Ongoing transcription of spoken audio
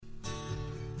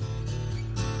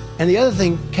And the other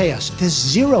thing, chaos. There's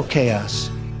zero chaos.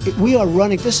 We are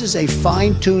running, this is a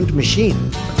fine-tuned machine.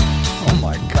 Oh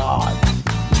my God.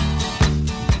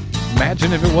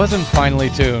 Imagine if it wasn't finely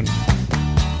tuned.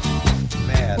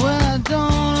 Man. Well, I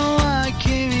don't know why I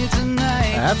came here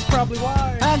tonight. That's probably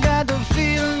why. I got the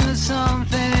feeling that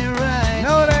something ain't right.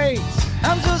 No, it ain't.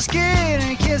 I'm so scared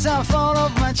in case I fall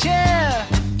off my chair.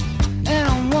 And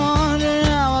I'm wondering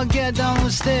how I'll get down the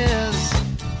stairs.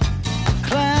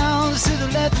 Clowns to the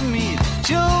left of me,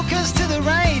 jokers to the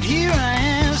right. Here I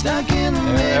am, stuck in the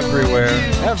middle.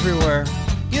 Everywhere.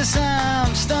 Yes,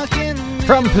 I'm stuck in the middle.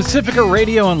 From Pacifica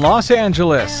Radio in Los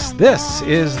Angeles, this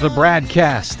is the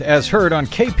BradCast, as heard on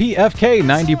KPFK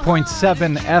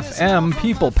 90.7 FM,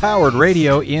 people-powered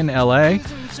radio in LA.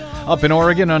 Up in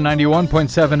Oregon on 91.7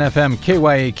 FM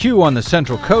KYAQ on the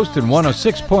Central Coast and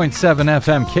 106.7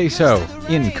 FM KSO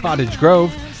in Cottage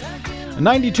Grove.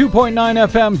 92.9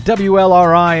 FM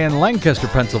WLRI in Lancaster,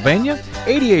 Pennsylvania.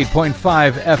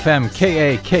 88.5 FM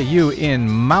KAKU in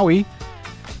Maui.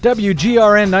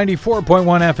 WGRN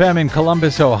 94.1 FM in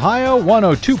Columbus, Ohio.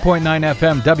 102.9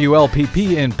 FM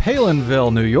WLPP in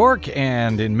Palinville, New York.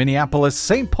 And in Minneapolis,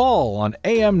 St. Paul on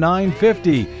AM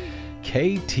 950.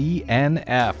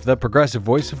 KTNF, the progressive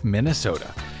voice of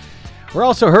Minnesota. We're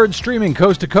also heard streaming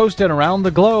coast to coast and around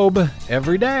the globe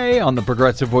every day on the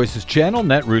Progressive Voices channel,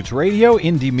 Netroots Radio,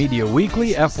 Indie Media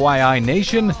Weekly, FYI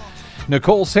Nation,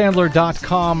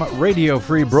 NicoleSandler.com, Radio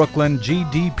Free Brooklyn,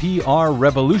 GDPR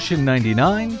Revolution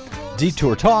 99,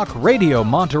 Detour Talk, Radio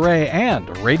Monterey,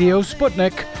 and Radio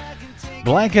Sputnik,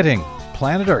 blanketing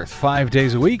planet Earth 5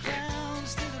 days a week.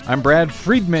 I'm Brad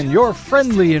Friedman, your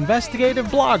friendly investigative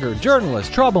blogger,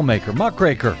 journalist, troublemaker,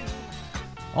 muckraker.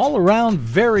 All around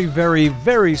very, very,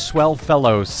 very swell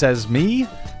fellow, says me,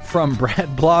 from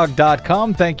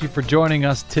bradblog.com. Thank you for joining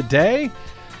us today.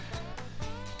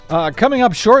 Coming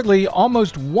up shortly,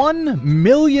 almost 1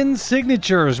 million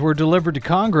signatures were delivered to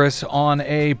Congress on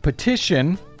a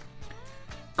petition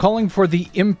calling for the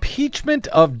impeachment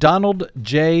of Donald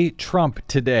J. Trump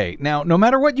today. Now, no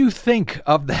matter what you think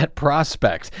of that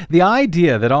prospect, the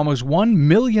idea that almost 1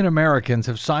 million Americans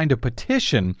have signed a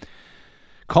petition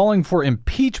calling for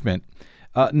impeachment,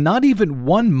 not even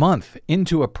 1 month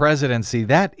into a presidency,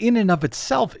 that in and of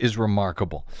itself is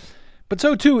remarkable. But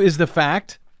so too is the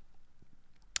fact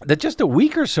that just a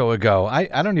week or so ago,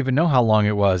 I don't even know how long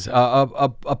it was,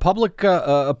 a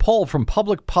poll from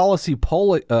Public Policy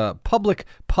Polling,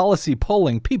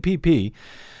 PPP,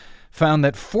 found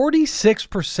that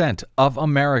 46% of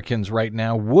Americans right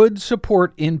now would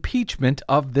support impeachment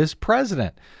of this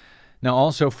president. Now,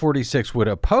 also 46 would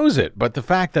oppose it, but the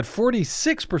fact that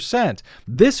 46%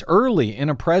 this early in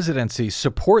a presidency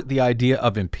support the idea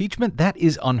of impeachment, that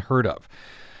is unheard of.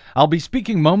 I'll be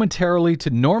speaking momentarily to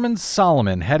Norman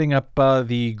Solomon, heading up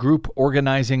the group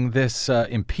organizing this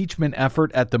impeachment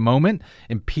effort at the moment,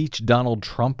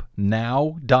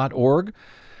 impeachdonaldtrumpnow.org.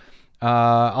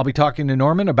 I'll be talking to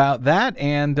Norman about that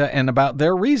and about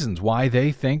their reasons why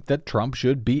they think that Trump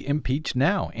should be impeached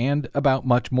now, and about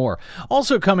much more.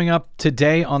 Also coming up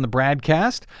today on the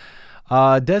BradCast,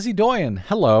 Desi Doyen,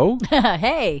 hello.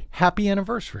 Hey. Happy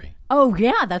anniversary. Oh,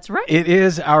 yeah, that's right. It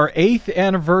is our 8th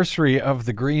anniversary of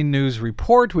the Green News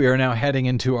Report. We are now heading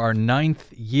into our 9th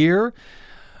year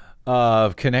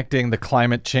of connecting the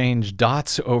climate change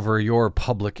dots over your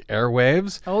public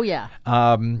airwaves. Oh, yeah.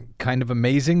 Kind of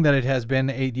amazing that it has been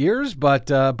 8 years, but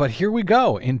here we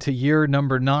go into year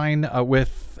number 9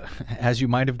 with, as you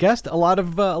might have guessed, a lot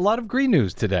of green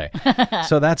news today.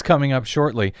 So that's coming up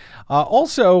shortly.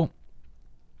 Also,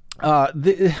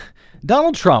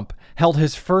 Donald Trump held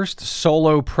his first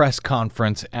solo press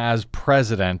conference as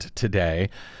president today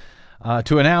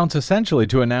to announce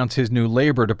his new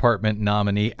Labor Department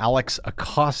nominee, Alex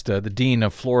Acosta, the dean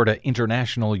of Florida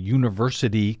International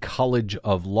University College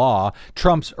of Law.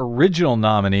 Trump's original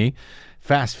nominee,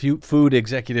 fast food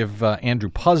executive Andrew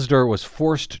Puzder, was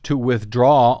forced to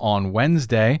withdraw on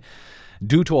Wednesday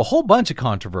due to a whole bunch of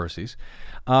controversies.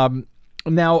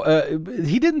 Now,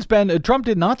 Trump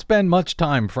did not spend much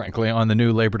time, frankly, on the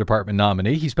new Labor Department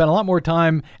nominee. He spent a lot more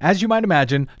time, as you might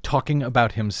imagine, talking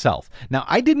about himself. Now,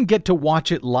 I didn't get to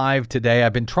watch it live today.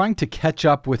 I've been trying to catch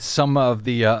up with some of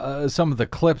the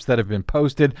clips that have been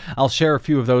posted. I'll share a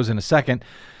few of those in a second.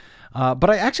 But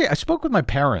I spoke with my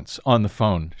parents on the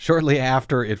phone shortly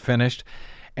after it finished,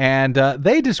 and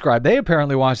they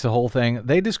apparently watched the whole thing.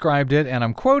 They described it, and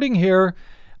I'm quoting here,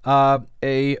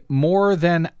 a more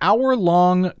than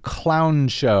hour-long clown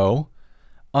show,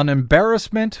 an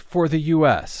embarrassment for the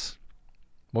U.S.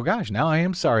 Well, gosh, now I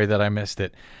am sorry that I missed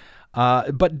it.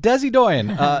 But Desi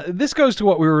Doyen, this goes to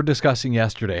what we were discussing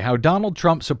yesterday, how Donald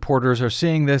Trump supporters are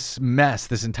seeing this mess,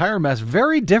 this entire mess,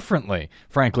 very differently,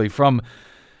 frankly, from,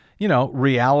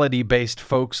 reality-based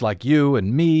folks like you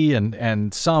and me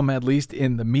and some, at least,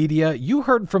 in the media. You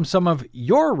heard from some of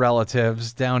your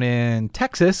relatives down in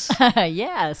Texas.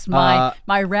 Yes, my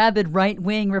rabid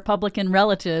right-wing Republican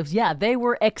relatives, they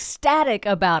were ecstatic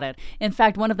about it. In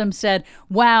fact, one of them said,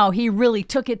 wow, he really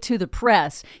took it to the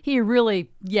press. They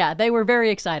were very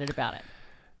excited about it.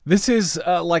 This is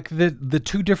like the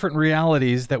two different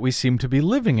realities that we seem to be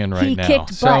living in right now. He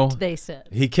kicked butt, they said.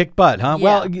 He kicked butt, huh?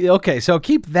 Yeah. Well, okay, so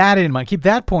keep that in mind. Keep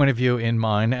that point of view in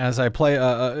mind as I play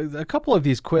a couple of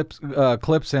these clips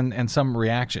and some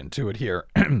reaction to it here.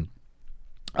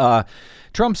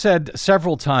 Trump said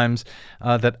several times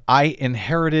that I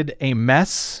inherited a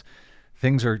mess.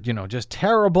 Things are, just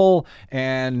terrible,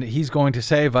 and he's going to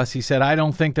save us. He said, I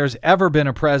don't think there's ever been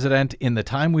a president in the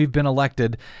time we've been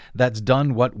elected that's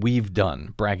done what we've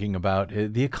done, bragging about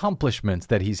the accomplishments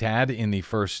that he's had in the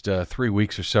first 3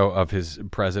 weeks or so of his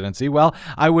presidency. Well,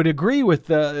 I would agree with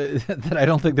that I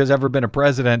don't think there's ever been a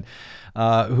president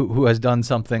who has done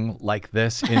something like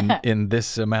this in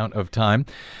this amount of time.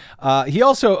 He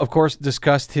also, of course,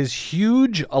 discussed his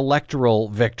huge electoral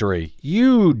victory.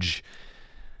 Huge,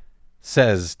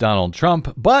 says Donald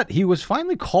Trump, but he was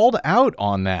finally called out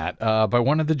on that by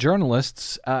one of the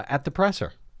journalists at the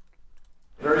presser.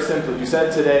 Very simply, you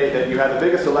said today that you had the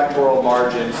biggest electoral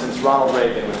margin since Ronald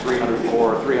Reagan with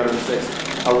 304,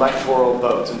 306 electoral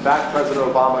votes. In fact, President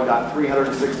Obama got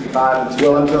 365 and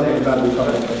Well, I'm talking about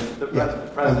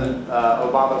Republicans. President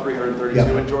Obama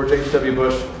 332 and George H.W.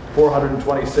 Bush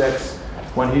 426.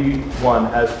 When he won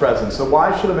as president. So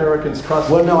why should Americans trust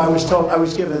Well, you? no, I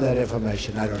was given that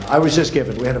information. I don't know. I was just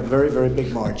given. We had a very, very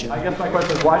big margin. I guess my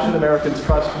question is, why should Americans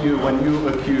trust you when you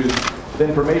accuse the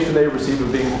information they receive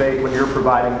of being fake when you're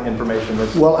providing information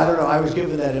that's... Well, I don't know. I was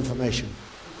given that information.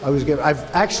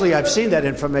 I've seen that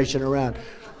information around.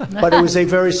 But it was a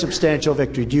very substantial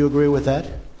victory. Do you agree with that?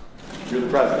 You're the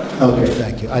president. Okay,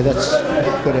 thank you. That's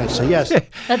a good answer. Yes.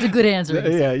 That's a good answer.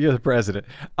 Yeah, you're the president.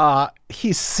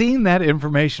 He's seen that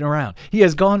information around. He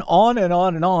has gone on and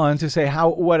on and on to say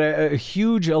what a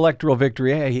huge electoral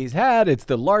victory he's had. It's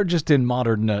the largest in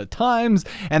modern times.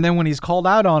 And then when he's called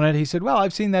out on it, he said, well,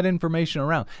 I've seen that information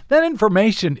around. That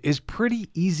information is pretty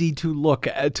easy to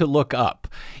look up.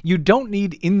 You don't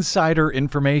need insider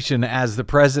information as the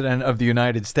president of the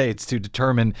United States to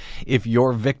determine if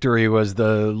your victory was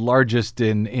the largest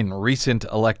in recent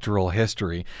electoral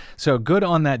history. So good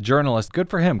on that journalist. Good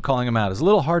for him calling him out. It's a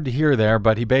little hard to hear there,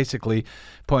 but he basically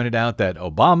pointed out that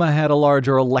Obama had a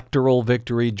larger electoral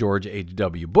victory. George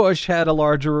H.W. Bush had a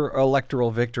larger electoral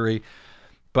victory.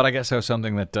 But I guess that was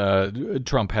something that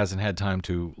Trump hasn't had time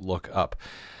to look up.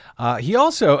 He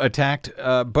also attacked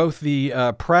both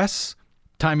the press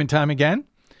time and time again.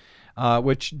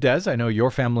 Which, Des, I know your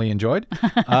family enjoyed,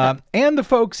 and the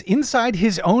folks inside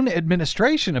his own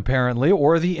administration, apparently,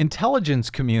 or the intelligence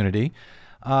community,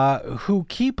 who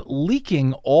keep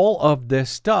leaking all of this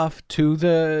stuff to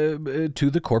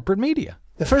the corporate media.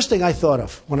 The first thing I thought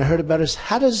of when I heard about it is,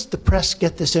 how does the press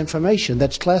get this information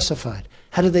that's classified?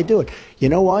 How do they do it? You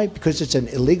know why? Because it's an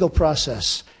illegal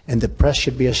process, and the press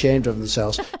should be ashamed of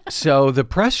themselves. So the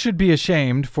press should be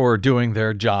ashamed for doing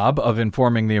their job of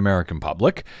informing the American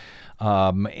public.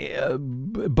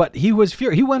 But he was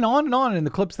furious. He went on and on in the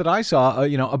clips that I saw,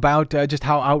 about just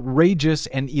how outrageous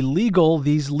and illegal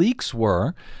these leaks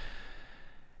were.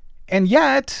 And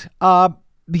yet,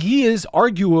 he is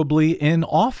arguably in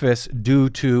office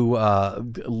due to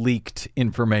leaked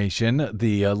information,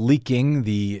 the leaking,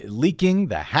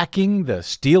 the hacking, the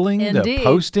stealing, Indeed. the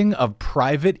posting of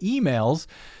private emails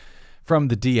from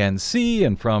the DNC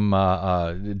and from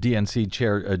DNC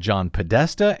Chair John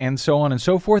Podesta and so on and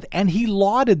so forth. And he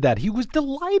lauded that. He was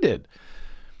delighted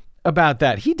about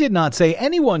that. He did not say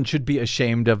anyone should be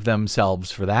ashamed of themselves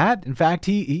for that. In fact,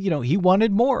 he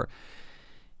wanted more.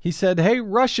 He said, hey,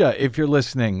 Russia, if you're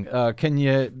listening, can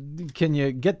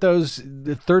you get those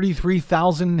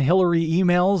 33,000 Hillary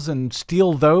emails and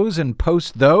steal those and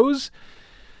post those?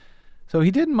 So he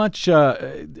didn't much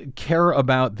care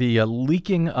about the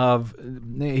leaking of,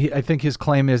 I think his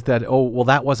claim is that,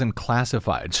 that wasn't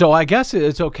classified. So I guess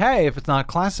it's okay if it's not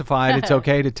classified. It's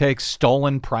okay to take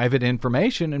stolen private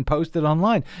information and post it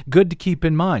online. Good to keep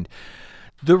in mind.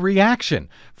 The reaction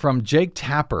from Jake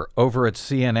Tapper over at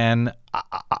CNN,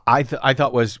 I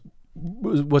thought was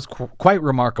quite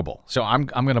remarkable. So I'm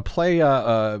going to play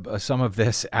some of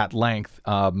this at length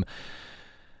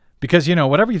because,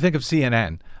 whatever you think of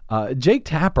CNN, Jake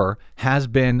Tapper has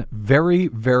been very,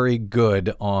 very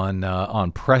good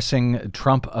on pressing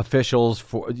Trump officials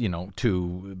for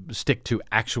to stick to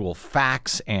actual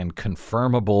facts and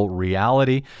confirmable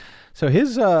reality. So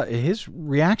his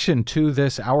reaction to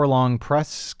this hour-long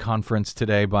press conference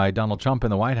today by Donald Trump in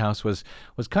the White House was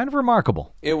kind of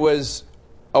remarkable. It was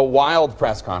a wild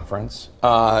press conference,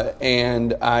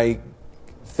 and I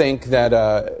think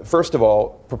that, first of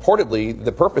all, purportedly,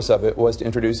 the purpose of it was to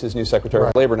introduce his new Secretary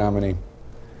of Labor nominee,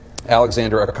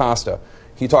 Alexander Acosta.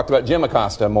 He talked about Jim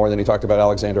Acosta more than he talked about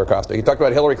Alexander Acosta. He talked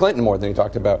about Hillary Clinton more than he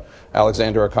talked about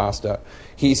Alexander Acosta.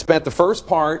 He spent the first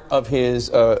part of his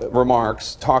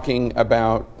remarks talking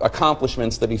about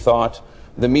accomplishments that he thought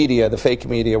the media, the fake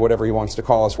media, whatever he wants to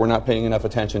call us, were not paying enough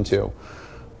attention to.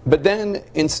 But then,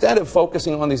 instead of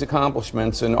focusing on these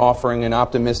accomplishments and offering an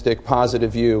optimistic,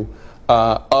 positive view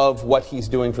of what he's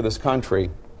doing for this country,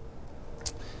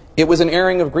 it was an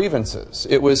airing of grievances.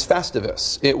 It was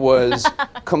Festivus. It was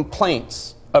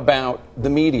complaints about the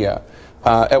media.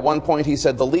 At one point he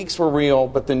said the leaks were real,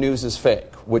 but the news is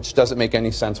fake, which doesn't make any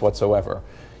sense whatsoever.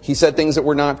 He said things that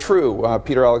were not true.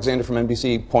 Peter Alexander from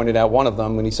NBC pointed out one of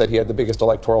them when he said he had the biggest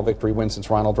electoral victory win since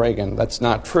Ronald Reagan. That's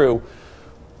not true.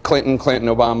 Clinton,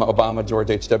 Obama, George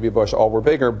H.W. Bush, all were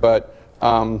bigger, but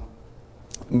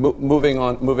moving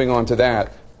on to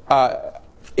that.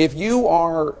 If you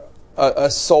are a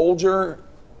soldier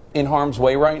in harm's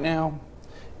way right now,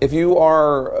 if you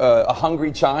are a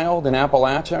hungry child in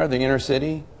Appalachia or the inner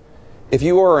city, if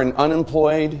you are an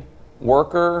unemployed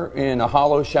worker in a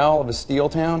hollow shell of a steel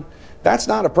town, that's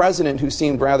not a president who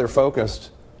seemed rather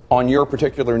focused on your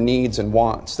particular needs and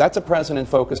wants. That's a president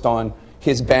focused on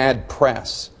his bad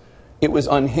press. It was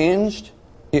unhinged,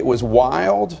 it was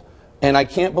wild, and I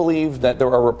can't believe that there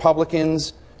are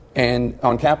Republicans and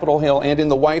on Capitol Hill and in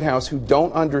the White House who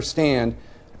don't understand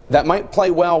that might play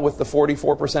well with the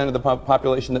 44% of the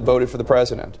population that voted for the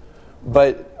president.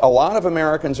 But a lot of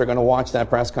Americans are going to watch that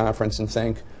press conference and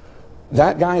think,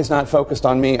 that guy is not focused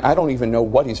on me. I don't even know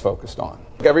what he's focused on.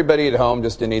 Everybody at home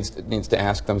just needs to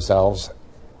ask themselves,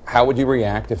 how would you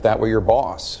react if that were your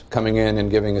boss coming in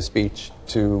and giving a speech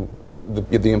to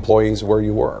the employees where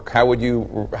you work? How would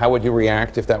you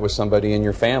react if that was somebody in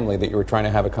your family that you were trying to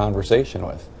have a conversation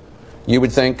with? You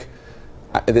would think,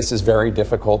 this is very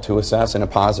difficult to assess in a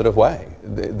positive way.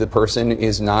 The person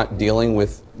is not dealing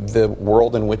with the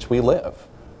world in which we live.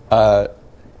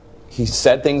 He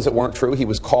said things that weren't true. He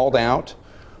was called out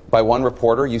by one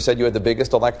reporter. You said you had the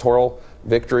biggest electoral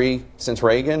victory since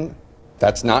Reagan.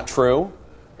 That's not true.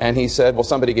 And he said, well,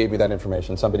 somebody gave me that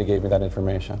information. Somebody gave me that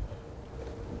information.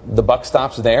 The buck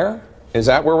stops there? Is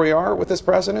that where we are with this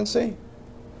presidency?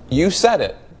 You said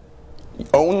it.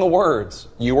 Own the words.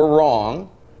 You were wrong.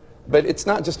 But it's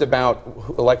not just about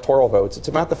electoral votes. It's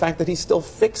about the fact that he's still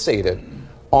fixated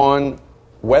on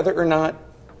whether or not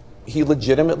he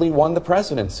legitimately won the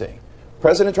presidency.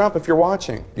 President Trump, if you're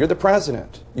watching, you're the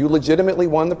president. You legitimately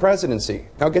won the presidency.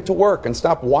 Now get to work and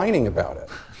stop whining about it.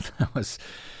 That was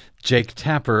Jake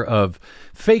Tapper of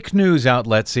fake news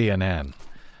outlet CNN.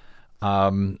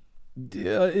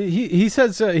 He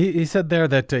said there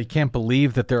that he can't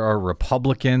believe that there are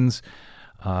Republicans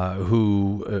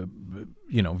who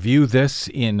view this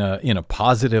in a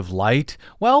positive light.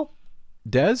 Well,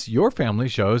 Des, your family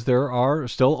shows there are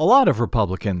still a lot of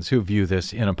Republicans who view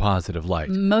this in a positive light.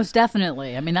 Most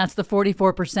definitely. I mean, that's the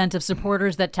 44% of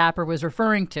supporters that Tapper was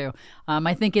referring to.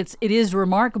 I think it is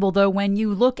remarkable, though, when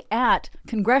you look at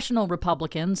congressional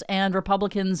Republicans and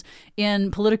Republicans in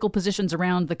political positions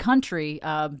around the country,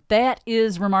 that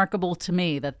is remarkable to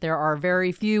me, that there are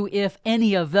very few, if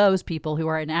any, of those people who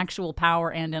are in actual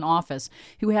power and in office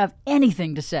who have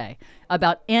anything to say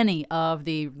about any of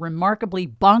the remarkably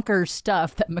bonkers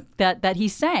stuff that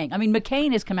he's saying. I mean,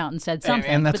 McCain has come out and said something.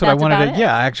 And that's what I wanted to,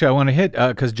 actually I want to hit,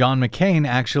 because John McCain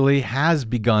actually has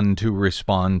begun to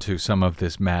respond to some of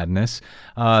this madness.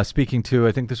 Speaking to,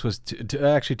 I think this was to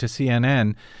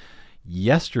CNN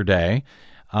yesterday,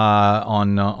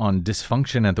 on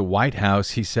dysfunction at the White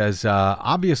House. He says,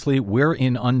 obviously, we're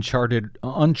in uncharted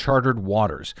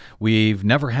waters. We've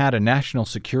never had a national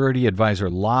security advisor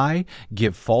lie,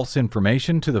 give false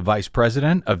information to the vice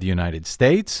president of the United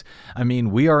States. I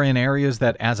mean, we are in areas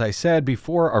that, as I said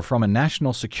before, are from a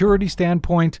national security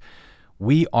standpoint,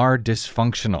 we are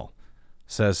dysfunctional,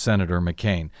 says Senator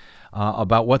McCain.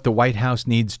 About what the White House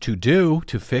needs to do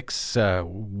to fix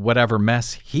whatever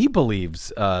mess he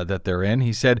believes that they're in.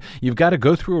 He said, you've got to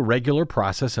go through a regular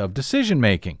process of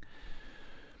decision-making.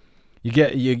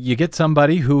 You get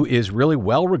somebody who is really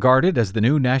well regarded as the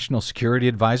new national security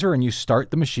advisor, and you start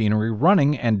the machinery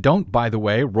running, and don't, by the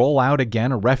way, roll out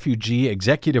again a refugee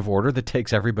executive order that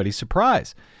takes everybody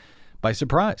by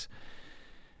surprise.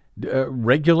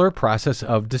 Regular process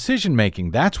of decision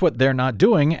making. That's what they're not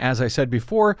doing. As I said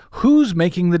before, who's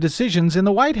making the decisions in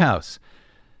the White House?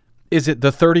 Is it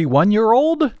the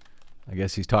 31-year-old? I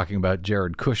guess he's talking about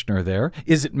Jared Kushner there.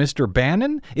 Is it Mr.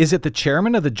 Bannon? Is it the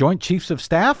chairman of the Joint Chiefs of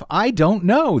Staff? I don't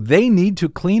know. They need to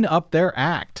clean up their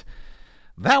act.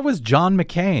 That was John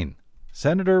McCain,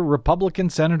 Republican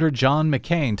Senator John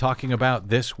McCain, talking about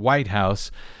this White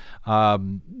House.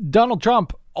 Donald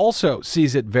Trump also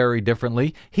sees it very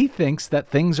differently. He thinks that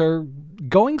things are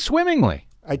going swimmingly.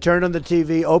 I turn on the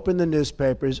TV, open the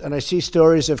newspapers, and I see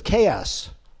stories of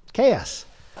chaos. Chaos.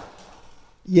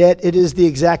 Yet it is the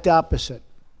exact opposite.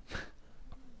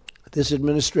 This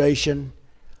administration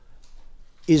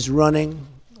is running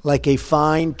like a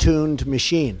fine-tuned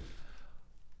machine.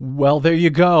 Well, there you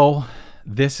go.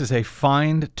 This is a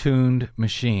fine-tuned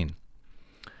machine.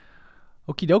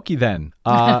 Okie dokie then.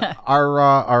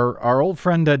 Our old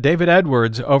friend David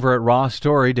Edwards over at Raw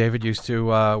Story, David used to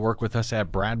work with us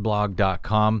at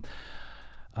bradblog.com,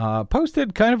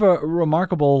 posted kind of a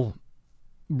remarkable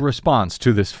response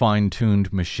to this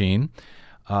fine-tuned machine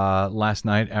last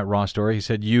night at Raw Story. He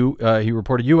said he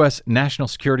reported U.S. national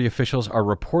security officials are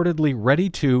reportedly ready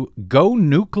to go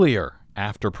nuclear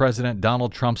after President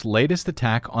Donald Trump's latest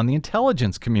attack on the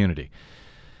intelligence community.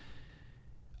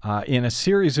 In a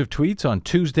series of tweets on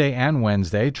Tuesday and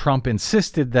Wednesday, Trump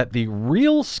insisted that the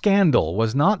real scandal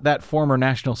was not that former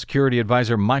National Security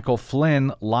Advisor Michael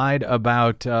Flynn lied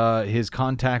about his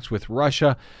contacts with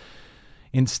Russia.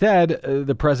 Instead,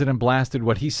 the president blasted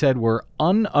what he said were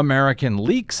un-American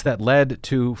leaks that led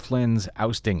to Flynn's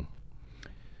ousting.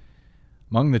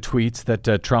 Among the tweets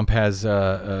that Trump has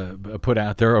put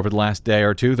out there over the last day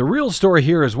or two, the real story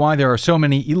here is why there are so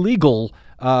many illegal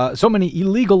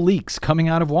leaks coming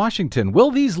out of Washington.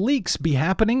 Will these leaks be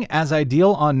happening as I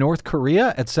deal on North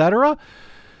Korea, etc.?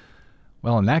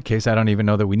 Well, in that case, I don't even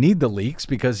know that we need the leaks,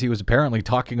 because he was apparently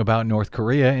talking about North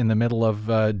Korea in the middle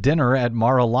of dinner at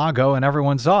Mar-a-Lago, and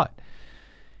everyone saw it.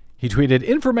 He tweeted,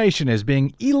 information is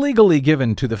being illegally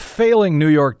given to the failing New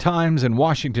York Times and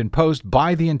Washington Post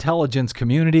by the intelligence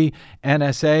community,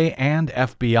 NSA, and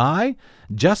FBI,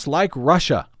 just like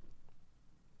Russia.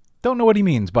 Don't know what he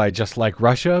means by just like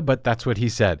Russia, but that's what he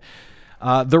said.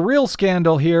 The real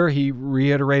scandal here, he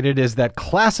reiterated, is that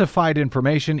classified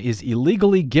information is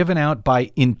illegally given out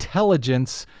by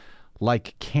intelligence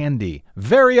like candy.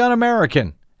 Very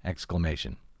un-American!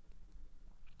 Exclamation.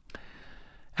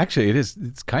 Actually,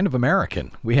 it's kind of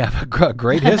American. We have a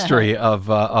great history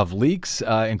of leaks,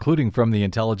 including from the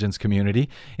intelligence community.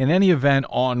 In any event,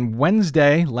 on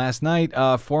Wednesday, last night,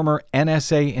 former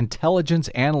NSA intelligence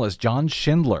analyst John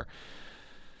Schindler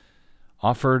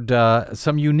offered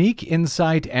some unique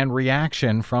insight and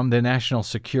reaction from the national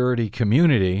security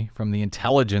community, from the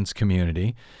intelligence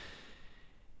community.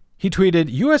 He tweeted,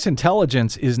 U.S.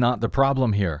 intelligence is not the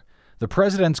problem here. The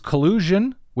president's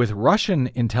collusion with Russian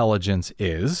intelligence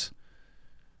is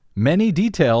many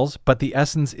details, but the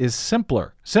essence is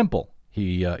simple.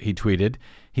 He tweeted.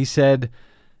 He said,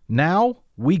 now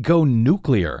we go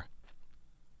nuclear.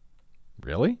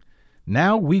 Really?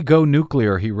 Now we go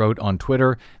nuclear, he wrote on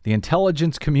Twitter. The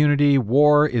intelligence community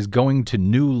war is going to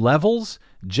new levels.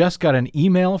 Just got an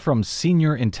email from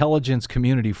senior intelligence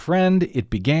community friend. It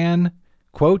began,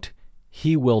 quote,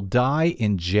 he will die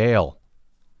in jail.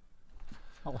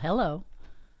 Oh, hello.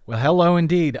 Well, hello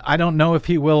indeed. I don't know if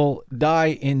he will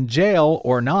die in jail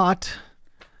or not,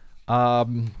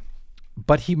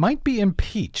 but he might be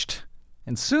impeached,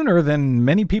 and sooner than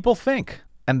many people think.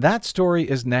 And that story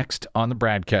is next on the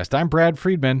BradCast. I'm Brad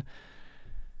Friedman.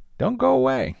 Don't go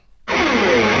away.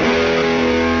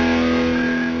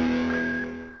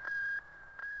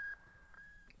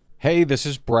 Hey, this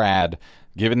is Brad.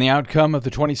 Given the outcome of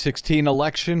the 2016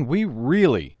 election, we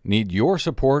really need your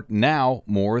support now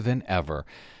more than ever.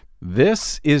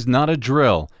 This is not a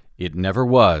drill. It never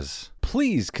was.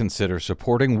 Please consider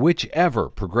supporting whichever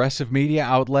progressive media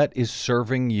outlet is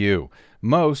serving you.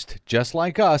 Most, just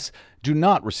like us, do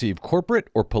not receive corporate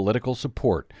or political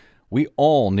support. We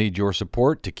all need your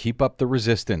support to keep up the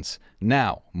resistance,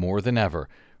 now more than ever.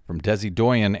 From Desi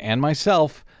Doyen and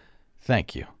myself,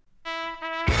 thank you.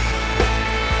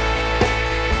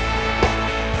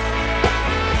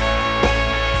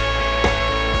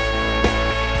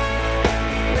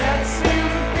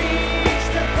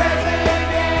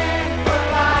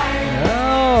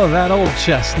 Oh, that old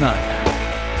chestnut.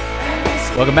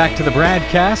 Welcome back to the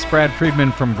BradCast. Brad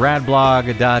Friedman from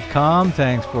BradBlog.com.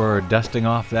 Thanks for dusting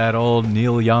off that old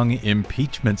Neil Young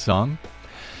impeachment song.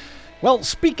 Well,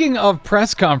 speaking of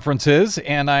press conferences,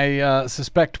 and I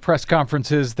suspect press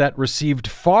conferences that received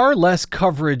far less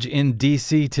coverage in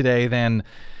D.C. today than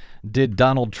did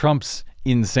Donald Trump's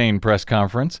insane press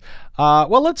conference.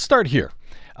 Well, let's start here.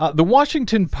 The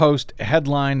Washington Post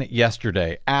headline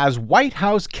yesterday, as White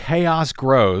House chaos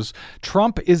grows,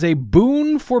 Trump is a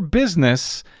boon for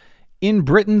business in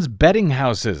Britain's betting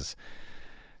houses.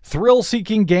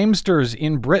 Thrill-seeking gamesters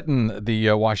in Britain, the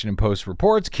Washington Post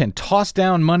reports, can toss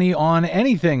down money on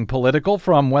anything political,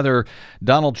 from whether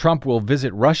Donald Trump will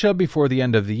visit Russia before the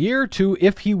end of the year to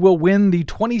if he will win the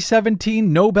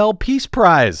 2017 Nobel Peace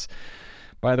Prize.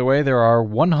 By the way, there are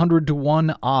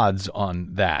 100-to-1 odds on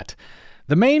that.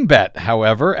 The main bet,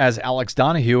 however, as Alex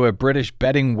Donahue, a British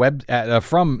betting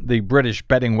from the British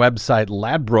betting website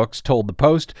Ladbrokes, told the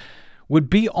Post, would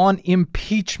be on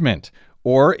impeachment,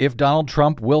 or if Donald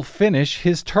Trump will finish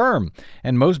his term.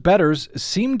 And most bettors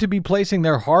seem to be placing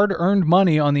their hard-earned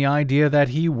money on the idea that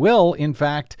he will, in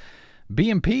fact, be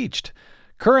impeached.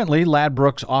 Currently,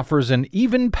 Ladbrokes offers an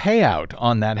even payout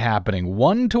on that happening,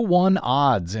 1-to-1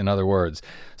 odds, in other words.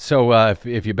 So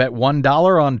if you bet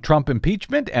 $1 on Trump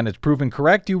impeachment and it's proven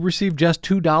correct, you receive just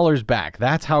 $2 back.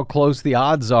 That's how close the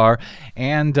odds are,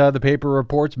 and the paper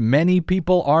reports many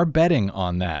people are betting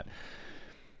on that.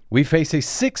 We face a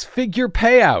 6-figure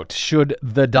payout should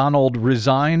the Donald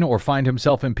resign or find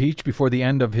himself impeached before the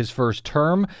end of his first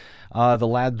term. The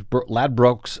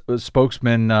Ladbrokes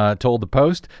spokesman told the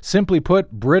Post. Simply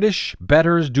put, British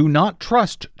bettors do not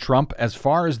trust Trump as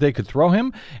far as they could throw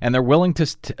him, and they're willing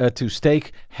to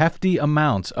stake hefty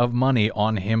amounts of money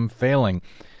on him failing.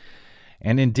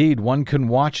 And indeed, one can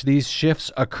watch these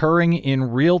shifts occurring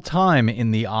in real time in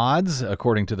the odds,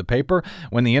 according to the paper.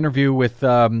 When the interview with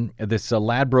this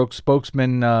Ladbrokes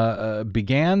spokesman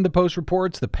began, the Post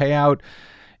reports, the payout,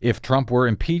 if Trump were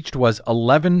impeached, was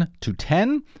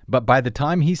 11-10, but by the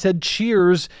time he said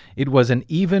cheers, it was an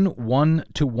even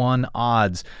 1-to-1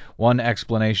 odds. One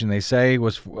explanation, they say,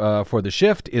 was for the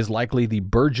shift is likely the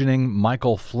burgeoning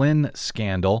Michael Flynn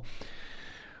scandal.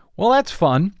 Well, that's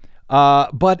fun.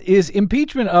 But is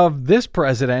impeachment of this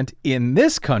president in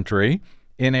this country,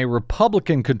 in a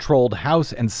Republican-controlled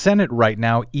House and Senate right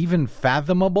now, even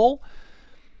fathomable?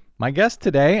 My guest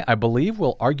today, I believe,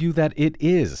 will argue that it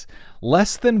is.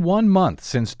 Less than 1 month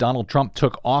since Donald Trump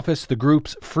took office, the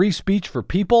groups Free Speech for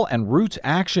People and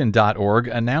RootsAction.org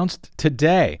announced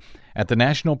today at the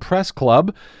National Press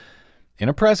Club in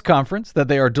a press conference that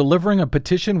they are delivering a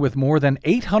petition with more than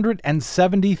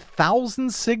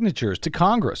 870,000 signatures to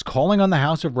Congress, calling on the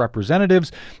House of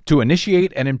Representatives to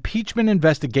initiate an impeachment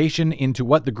investigation into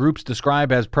what the groups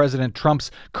describe as President Trump's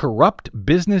corrupt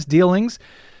business dealings,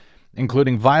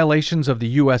 including violations of the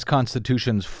U.S.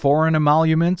 Constitution's Foreign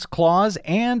Emoluments Clause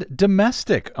and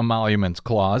Domestic Emoluments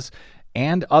Clause,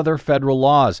 and other federal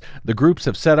laws. The groups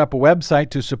have set up a website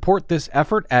to support this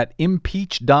effort at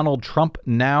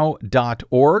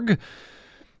impeachdonaldtrumpnow.org.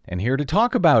 And here to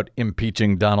talk about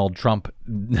impeaching Donald Trump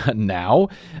now,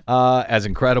 as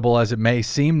incredible as it may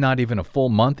seem, not even a full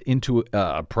month into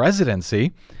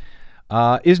presidency,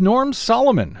 is Norm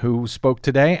Solomon, who spoke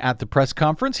today at the press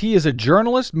conference. He is a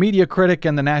journalist, media critic,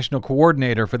 and the national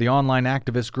coordinator for the online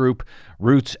activist group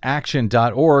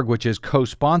RootsAction.org, which is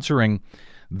co-sponsoring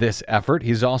this effort.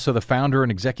 He's also the founder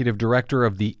and executive director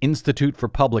of the Institute for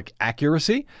Public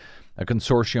Accuracy, a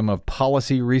consortium of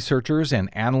policy researchers and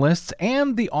analysts,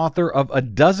 and the author of a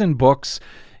dozen books,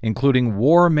 including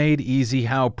War Made Easy: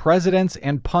 How Presidents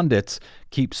and Pundits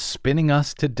Keep Spinning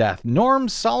Us to Death. Norm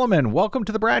Solomon, welcome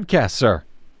to the BradCast, sir.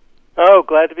 Oh,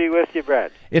 glad to be with you,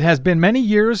 Brad. It has been many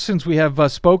years since we have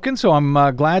spoken, so I'm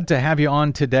glad to have you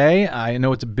on today. I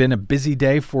know it's been a busy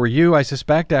day for you, I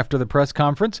suspect, after the press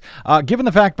conference. Given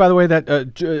the fact, by the way,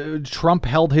 that Trump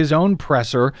held his own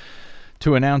presser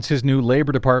to announce his new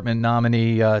Labor Department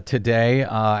nominee today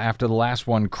after the last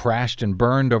one crashed and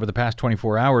burned over the past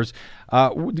 24 hours,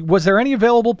 was there any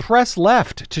available press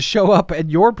left to show up at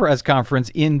your press conference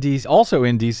also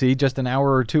in D.C., just an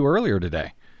hour or two earlier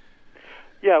today?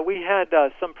 Yeah, we had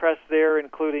some press there,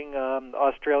 including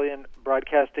Australian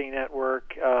Broadcasting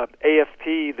Network,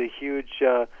 AFP, the huge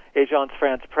Agence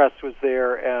France Presse was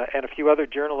there, and a few other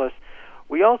journalists.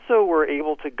 We also were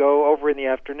able to go over in the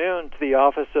afternoon to the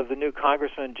office of the new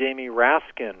Congressman Jamie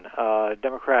Raskin, a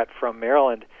Democrat from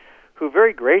Maryland, who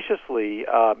very graciously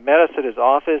met us at his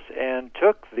office and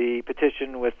took the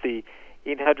petition with the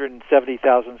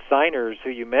 870,000 signers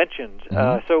who you mentioned.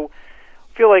 So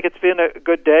feel like it's been a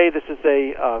good day. This is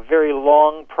a very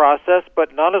long process,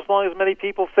 but not as long as many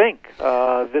people think.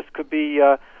 This could be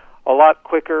a lot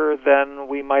quicker than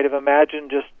we might have imagined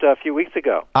just a few weeks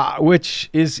ago. Which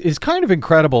is kind of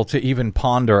incredible to even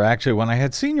ponder. Actually, when I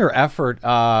had seen your effort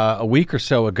a week or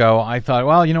so ago, I thought,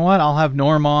 well, you know what? I'll have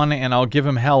Norm on and I'll give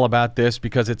him hell about this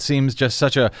because it seems just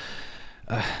such a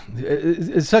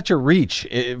reach,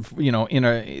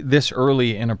 this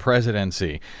early in a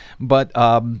presidency. But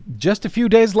just a few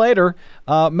days later,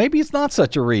 maybe it's not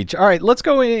such a reach. All right, let's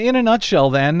go in a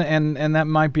nutshell then, and that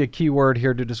might be a key word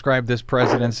here to describe this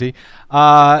presidency.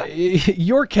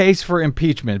 Your case for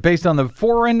impeachment based on the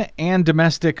foreign and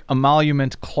domestic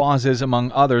emolument clauses,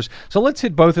 among others. So let's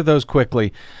hit both of those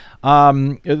quickly.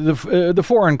 The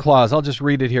foreign clause, I'll just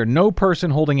read it here. No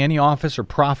person holding any office or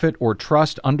profit or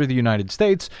trust under the United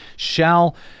States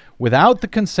shall, without the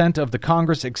consent of the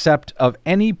Congress, accept of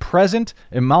any present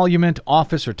emolument,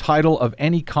 office, or title of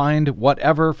any kind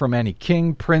whatever from any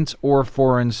king, prince, or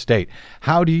foreign state.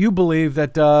 How do you believe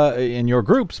that, in your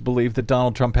groups, believe that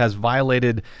Donald Trump has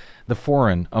violated the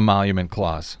foreign emolument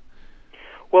clause?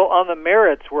 Well, on the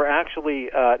merits, we're actually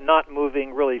not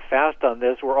moving really fast on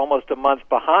this. We're almost a month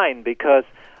behind because,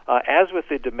 as with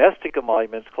the domestic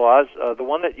emoluments clause, the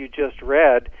one that you just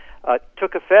read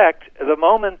took effect the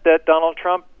moment that Donald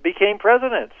Trump became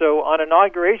president. So on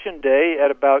Inauguration Day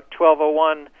at about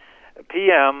 12:01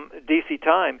 p.m. D.C.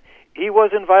 time, he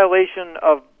was in violation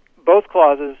of both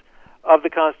clauses of the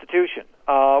Constitution.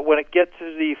 When it gets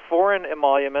to the foreign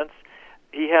emoluments,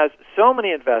 he has so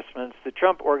many investments. The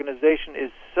Trump organization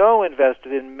is so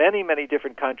invested in many, many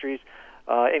different countries,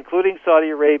 including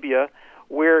Saudi Arabia,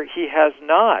 where he has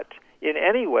not in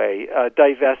any way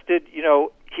divested.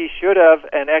 He should have,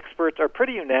 and experts are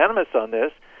pretty unanimous on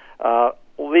this,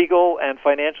 legal and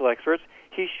financial experts,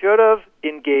 he should have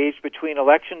engaged between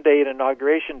Election Day and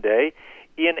Inauguration Day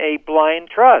in a blind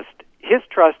trust. His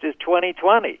trust is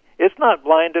 2020. It's not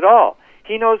blind at all.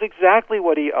 He knows exactly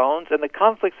what he owns, and the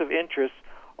conflicts of interest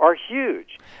are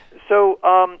huge. So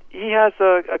he has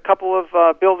a couple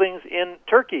of buildings in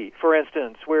Turkey, for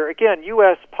instance, where, again,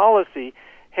 U.S. policy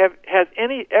has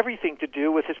everything to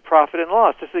do with his profit and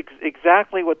loss. This is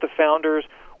exactly what the founders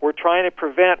were trying to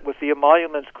prevent with the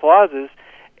emoluments clauses.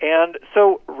 And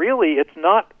so really it's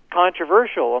not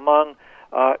controversial among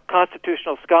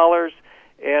constitutional scholars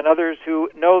and others who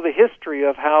know the history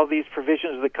of how these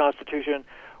provisions of the Constitution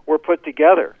were put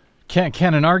together.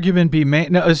 Can an argument be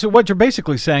made? No, so what you're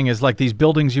basically saying is, like, these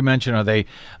buildings you mentioned, are they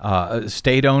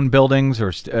state-owned buildings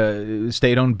or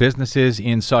state-owned businesses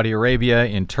in Saudi Arabia,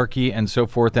 in Turkey, and so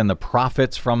forth, and the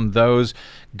profits from those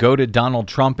go to Donald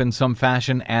Trump in some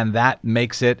fashion, and that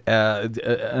makes it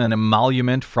an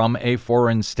emolument from a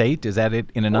foreign state? Is that it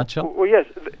in a nutshell? Well, yes.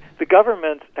 The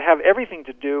governments have everything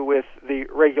to do with the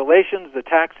regulations, the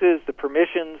taxes, the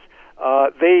permissions.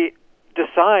 They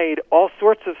decide all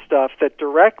sorts of stuff that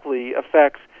directly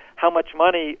affects how much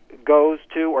money goes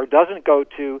to or doesn't go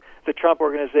to the Trump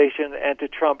organization and to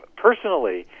Trump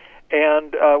personally.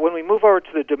 And when we move over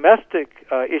to the domestic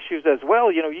issues as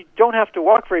well, you don't have to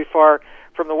walk very far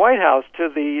from the White House to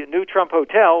the new Trump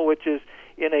Hotel, which is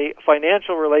in a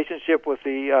financial relationship with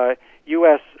the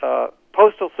U.S.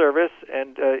 Postal Service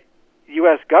and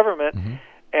U.S. government. Mm-hmm.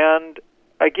 And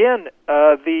again,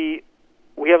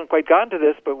 we haven't quite gotten to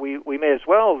this, but we may as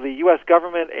well. The U.S.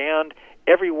 government and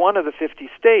every one of the 50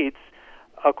 states,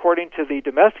 according to the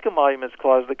domestic emoluments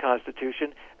clause of the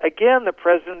Constitution, again, the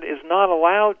president is not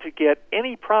allowed to get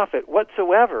any profit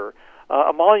whatsoever,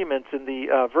 emoluments in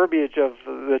the verbiage of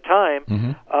the time,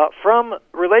 mm-hmm. From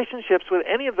relationships with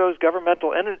any of those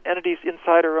governmental entities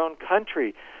inside our own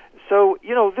country. So,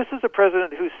 this is a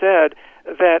president who said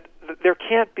that there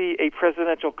can't be a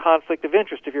presidential conflict of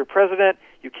interest. If you're president,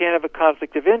 you can't have a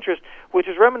conflict of interest, which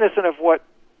is reminiscent of what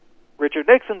Richard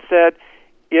Nixon said: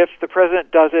 if the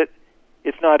president does it,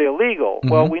 it's not illegal. Mm-hmm.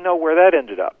 Well, we know where that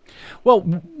ended up. Well,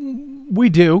 we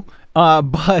do.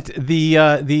 But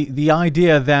the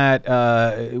idea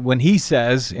that when he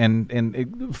says,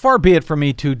 and far be it from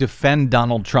me to defend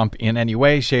Donald Trump in any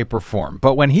way, shape, or form,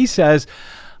 but when he says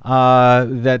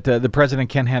that the president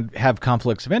can have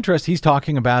conflicts of interest, he's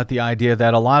talking about the idea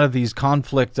that a lot of these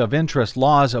conflicts of interest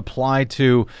laws apply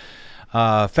to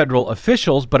federal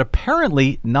officials, but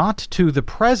apparently not to the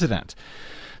president.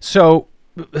 So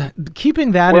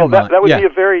keeping that in mind... that would be a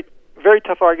very, very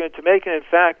tough argument to make. And in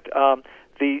fact,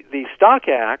 the Stock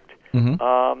Act, mm-hmm.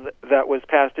 That was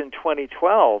passed in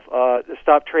 2012,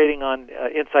 Stop Trading on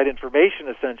Inside Information,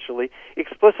 essentially,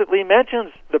 explicitly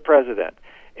mentions the president.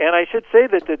 And I should say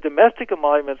that the domestic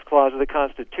emoluments clause of the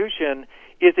Constitution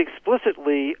is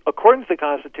explicitly, according to the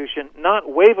Constitution, not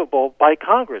waivable by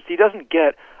Congress. He doesn't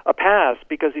get a pass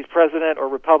because he's president or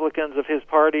Republicans of his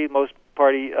party, most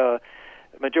party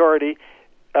majority,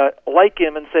 like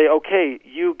him and say, okay,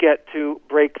 you get to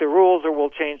break the rules or we'll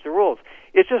change the rules.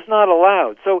 It's just not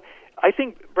allowed. So I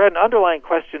think, Brad, an underlying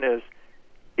question is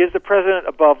the president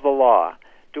above the law?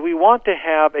 Do we want to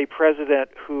have a president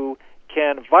who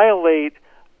can violate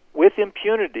with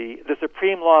impunity the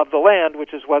supreme law of the land,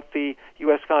 which is what the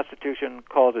U.S. Constitution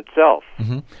calls itself?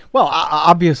 Mm-hmm. Well,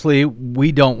 obviously,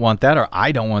 we don't want that, or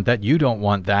I don't want that, you don't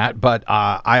want that, but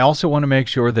I also want to make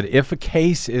sure that if a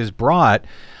case is brought,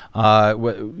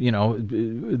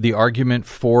 the argument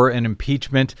for an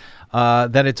impeachment,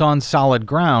 that it's on solid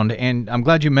ground. And I'm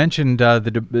glad you mentioned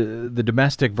the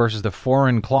domestic versus the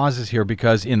foreign clauses here,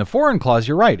 because in the foreign clause,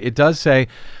 you're right, it does say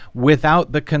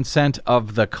without the consent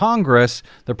of the Congress,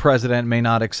 the president may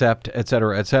not accept, et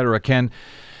cetera, et cetera.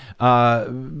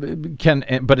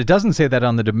 But it doesn't say that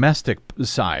on the domestic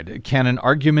side. Can an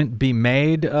argument be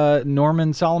made,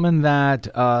 Norman Solomon, that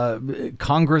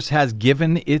Congress has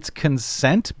given its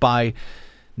consent by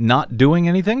not doing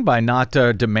anything, by not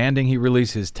demanding he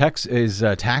release his tax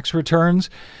returns?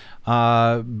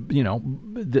 That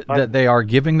they are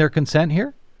giving their consent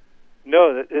here?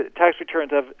 No, the tax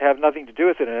returns have nothing to do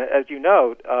with it. And as you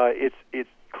know, it's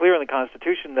clear in the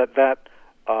Constitution that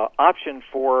option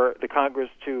for the Congress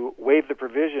to waive the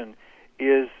provision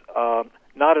is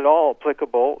not at all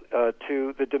applicable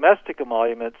to the domestic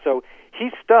emolument. So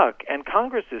he's stuck, and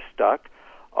Congress is stuck.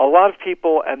 A lot of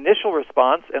people, initial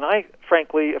response, and I,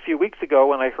 frankly, a few weeks ago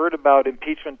when I heard about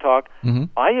impeachment talk,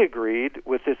 I agreed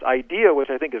with this idea, which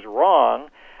I think is wrong,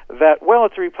 that, well,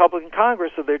 it's a Republican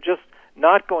Congress, so they're just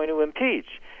not going to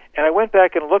impeach. And I went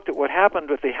back and looked at what happened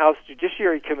with the House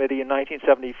Judiciary Committee in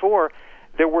 1974.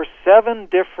 There were 7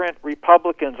 different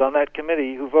Republicans on that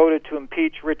committee who voted to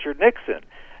impeach Richard Nixon.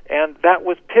 And that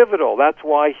was pivotal. That's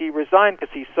why he resigned,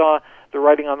 because he saw the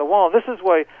writing on the wall. And this is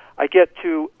why I get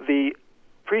to the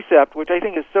precept, which I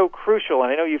think is so crucial,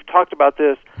 and I know you've talked about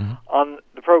this on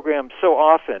the program so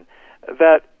often,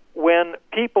 that when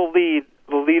people lead,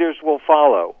 the leaders will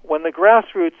follow. When the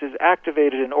grassroots is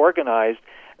activated and organized,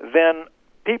 then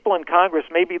people in Congress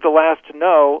may be the last to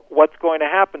know what's going to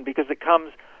happen because it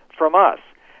comes from us.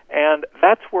 And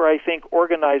that's where I think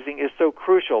organizing is so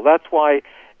crucial. That's why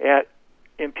at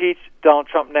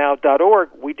impeachdonaldtrumpnow.org,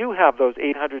 we do have those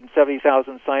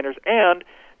 870,000 signers, and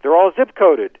they're all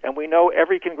zip-coded, and we know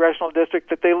every congressional district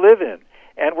that they live in.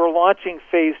 And we're launching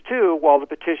Phase 2 while the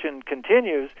petition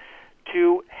continues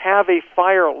to have a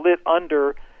fire lit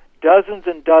under dozens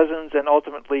and dozens and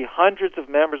ultimately hundreds of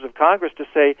members of Congress to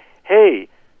say, hey,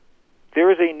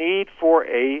 there is a need for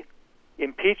a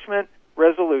impeachment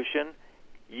resolution.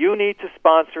 You need to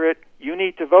sponsor it. You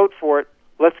need to vote for it.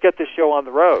 Let's get this show on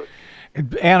the road.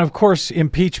 And of course,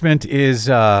 impeachment is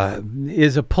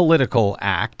a political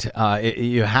act.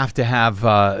 You have to have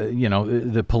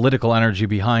the political energy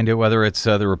behind it, whether it's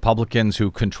the Republicans who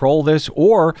control this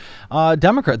or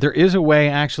Democrat. There is a way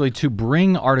actually to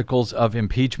bring articles of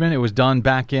impeachment. It was done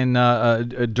back in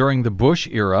during the Bush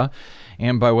era.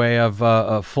 And by way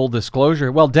of full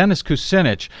disclosure, well, Dennis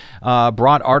Kucinich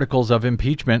brought articles of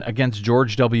impeachment against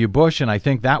George W. Bush, and I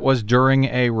think that was during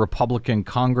a Republican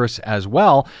Congress as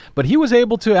well. But he was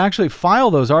able to actually file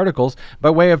those articles.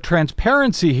 By way of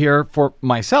transparency here for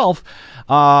myself,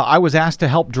 I was asked to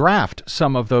help draft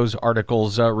some of those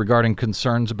articles regarding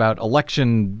concerns about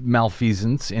election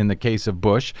malfeasance in the case of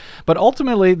Bush. But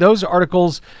ultimately, those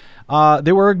articles...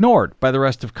 they were ignored by the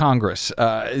rest of Congress.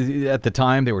 At the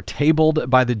time, they were tabled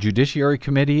by the Judiciary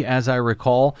Committee, as I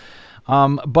recall.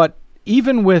 But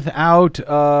even without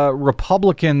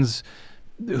Republicans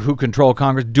who control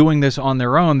Congress doing this on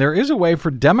their own, there is a way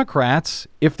for Democrats,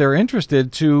 if they're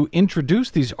interested, to introduce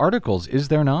these articles. Is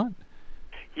there not?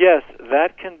 Yes,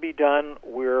 that can be done.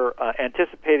 We're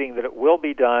anticipating that it will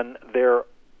be done. There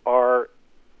are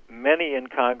many in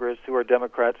Congress who are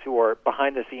Democrats who are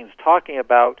behind the scenes talking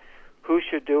about who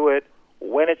should do it,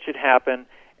 when it should happen,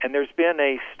 and there's been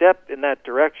a step in that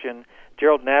direction.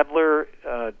 Gerald Nadler,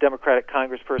 Democratic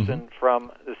congressperson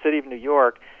from the city of New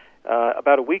York,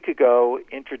 about a week ago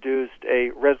introduced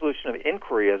a resolution of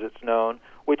inquiry, as it's known,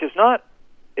 which is not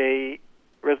a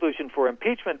resolution for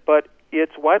impeachment, but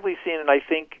it's widely seen and I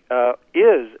think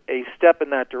is a step in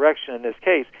that direction in this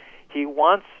case. He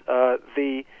wants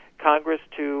the Congress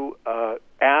to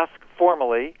ask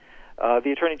formally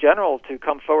the Attorney General to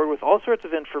come forward with all sorts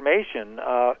of information,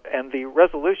 and the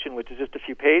resolution, which is just a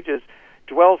few pages,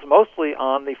 dwells mostly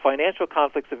on the financial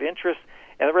conflicts of interest,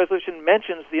 and the resolution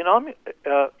mentions the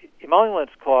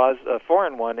emoluments clause, a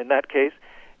foreign one in that case,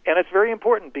 and it's very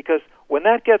important because When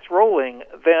that gets rolling,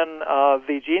 then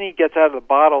the genie gets out of the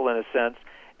bottle, in a sense,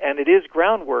 and it is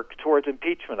groundwork towards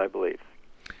impeachment, I believe.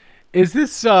 Is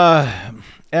this,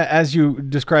 as you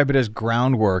describe it, as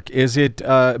groundwork? Is it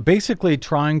basically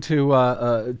trying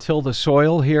to till the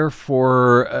soil here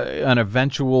for an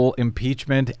eventual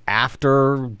impeachment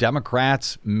after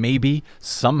Democrats maybe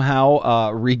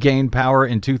somehow regain power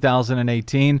in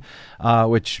 2018,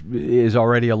 which is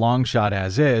already a long shot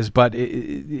as is? But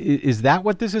is that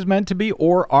what this is meant to be?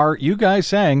 Or are you guys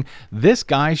saying this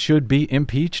guy should be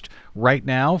impeached right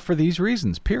now for these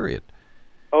reasons, period?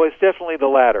 Oh, it's definitely the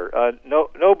latter.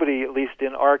 Nobody, at least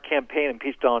in our campaign,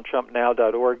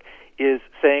 ImpeachDonaldTrumpNow.org, is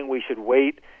saying we should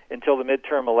wait until the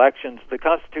midterm elections. The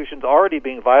Constitution's already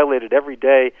being violated every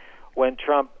day when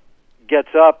Trump gets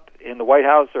up in the White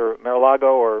House or Mar-a-Lago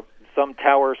or some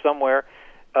tower somewhere.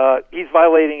 He's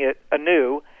violating it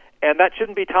anew, and that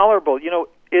shouldn't be tolerable. You know,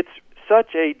 it's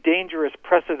such a dangerous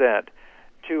precedent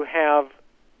to have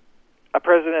a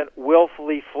president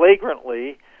willfully,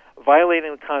 flagrantly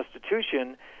violating the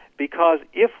Constitution, because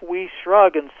if we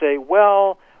shrug and say,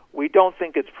 well, we don't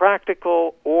think it's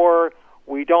practical, or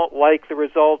we don't like the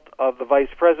result of the vice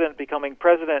president becoming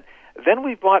president, then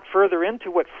we've bought further into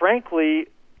what, frankly,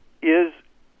 is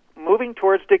moving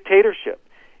towards dictatorship.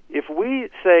 If we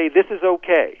say this is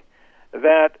okay,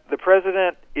 that the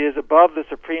president is above the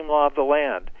supreme law of the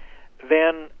land,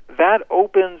 then that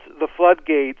opens the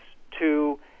floodgates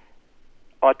to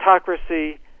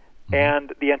autocracy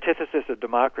and the antithesis of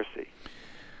democracy.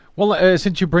 Well,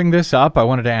 since you bring this up, I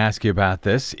wanted to ask you about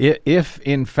this. If,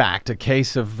 in fact, a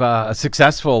case of a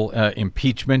successful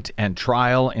impeachment and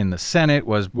trial in the Senate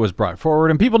was brought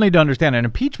forward, and people need to understand an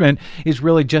impeachment is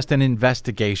really just an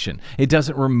investigation. It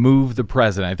doesn't remove the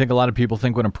president. I think a lot of people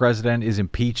think when a president is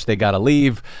impeached, they got to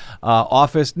leave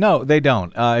office. No, they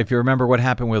don't. If you remember what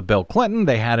happened with Bill Clinton,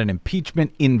 they had an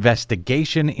impeachment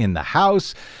investigation in the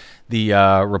House. The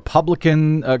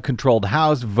Republican-controlled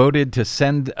House voted to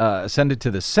send it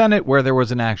to the Senate, where there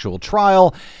was an actual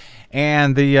trial,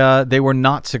 and they were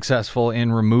not successful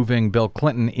in removing Bill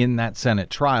Clinton in that Senate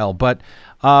trial. But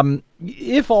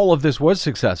if all of this was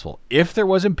successful, if there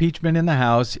was impeachment in the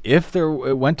House, if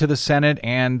it went to the Senate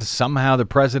and somehow the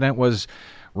president was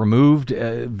removed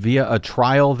via a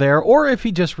trial there, or if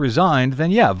he just resigned,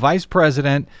 then yeah, Vice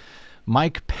President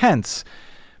Mike Pence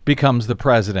becomes the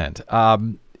president.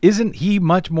 Isn't he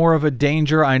much more of a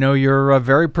danger? I know you're a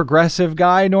very progressive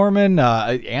guy, Norman,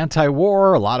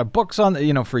 anti-war, a lot of books on,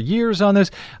 for years on this.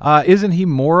 Isn't he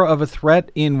more of a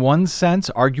threat in one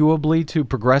sense, arguably, to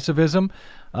progressivism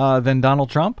than Donald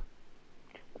Trump?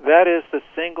 That is the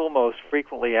single most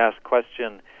frequently asked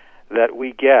question that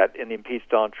we get in the Impeach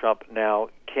Donald Trump Now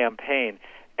campaign.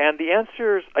 And the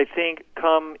answers, I think,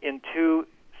 come in two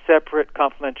separate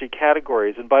complementary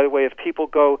categories. And by the way, if people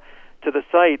go to the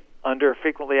site under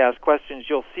frequently asked questions,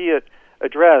 you'll see it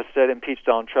addressed at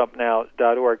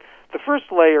ImpeachDonaldTrumpNow.org. The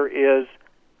first layer is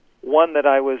one that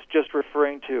I was just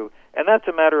referring to, and that's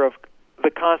a matter of the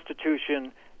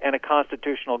Constitution and a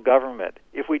constitutional government.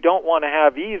 If we don't want to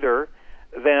have either,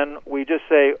 then we just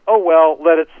say, oh, well,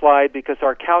 let it slide, because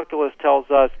our calculus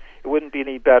tells us it wouldn't be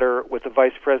any better with the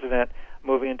vice president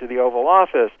moving into the Oval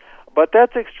Office. But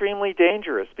that's extremely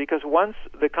dangerous, because once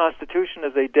the Constitution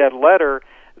is a dead letter,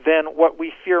 then what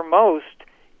we fear most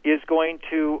is going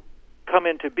to come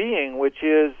into being, which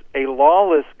is a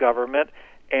lawless government,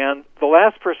 and the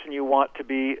last person you want to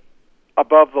be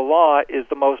above the law is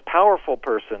the most powerful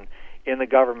person in the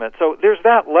government. So there's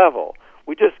that level.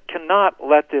 We just cannot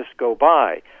let this go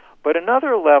by. But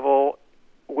another level,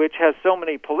 which has so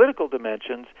many political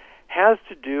dimensions, has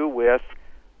to do with,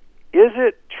 is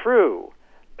it true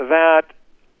that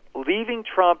leaving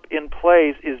Trump in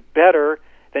place is better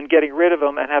than getting rid of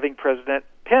him and having President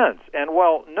Pence? And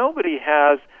while nobody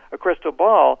has a crystal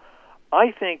ball,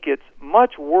 I think it's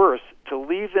much worse to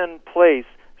leave in place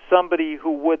somebody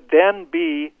who would then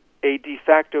be a de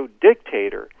facto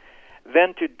dictator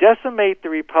than to decimate the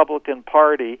Republican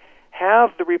Party, have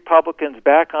the Republicans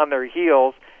back on their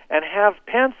heels, and have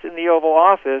Pence in the Oval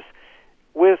Office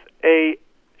with a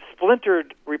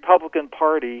splintered Republican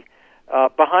Party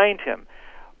behind him.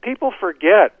 People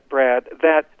forget, Brad,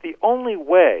 that the only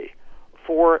way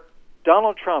for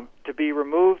Donald Trump to be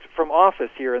removed from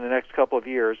office here in the next couple of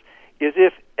years is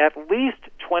if at least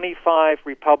 25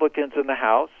 Republicans in the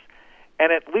House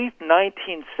and at least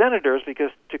 19 senators,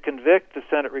 because to convict, the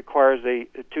Senate requires a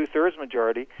two-thirds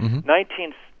majority,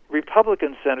 19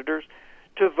 Republican senators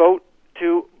to vote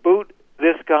to boot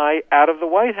this guy out of the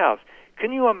White House.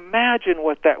 Can you imagine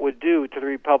what that would do to the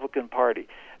Republican Party?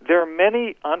 There are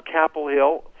many on Capitol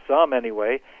Hill, some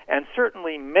anyway, and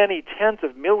certainly many tens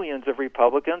of millions of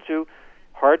Republicans who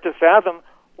hard to fathom,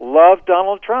 love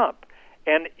Donald Trump.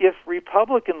 And if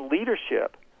Republican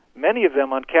leadership, many of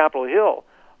them on Capitol Hill,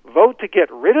 vote to get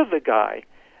rid of the guy,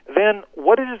 then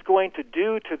what it is going to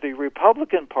do to the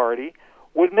Republican Party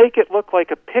would make it look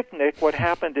like a picnic what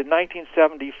happened in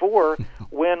 1974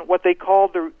 when what they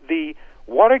called the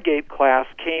Watergate class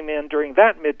came in during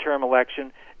that midterm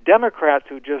election, Democrats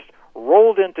who just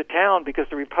rolled into town because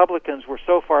the Republicans were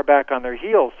so far back on their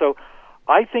heels. So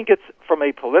I think it's, from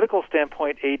a political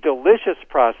standpoint, a delicious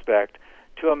prospect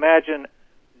to imagine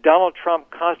Donald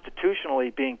Trump constitutionally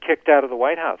being kicked out of the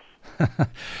White House.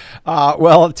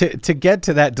 Well, to get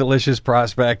to that delicious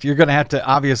prospect, you're going to have to,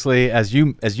 obviously, as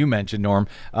you mentioned, Norm,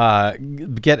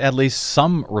 get at least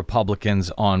some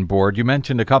Republicans on board. You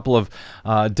mentioned a couple of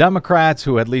Democrats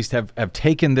who at least have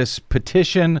taken this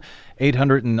petition,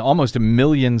 800 and almost 1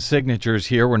 million signatures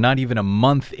here. We're not even a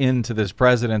month into this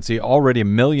presidency, already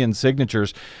 1 million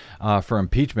signatures for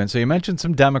impeachment. So you mentioned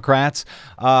some Democrats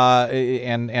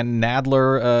and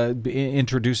Nadler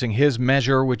introducing his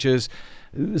measure, which is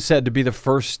said to be the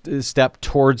first step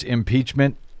towards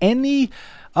impeachment. Any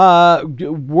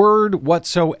word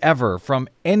whatsoever from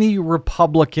any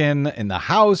Republican in the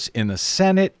House, in the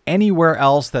Senate, anywhere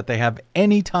else that they have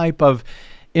any type of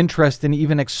interest in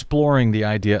even exploring the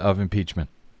idea of impeachment?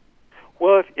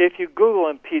 Well, if you Google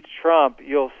impeach Trump,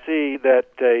 you'll see that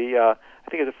I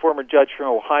think it's a former judge from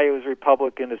Ohio who's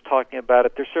Republican is talking about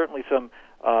it. There's certainly some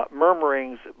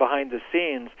murmurings behind the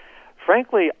scenes.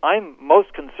 Frankly, I'm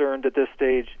most concerned at this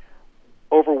stage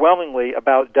overwhelmingly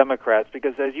about Democrats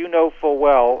because, as you know full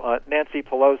well, Nancy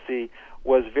Pelosi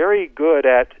was very good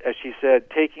at, as she said,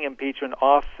 taking impeachment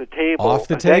off the table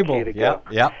a decade ago.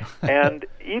 Yep. And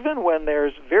even when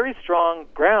there's very strong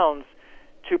grounds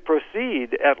to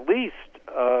proceed at least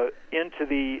into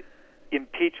the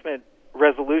impeachment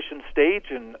resolution stage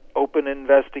and open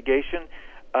investigation,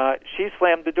 she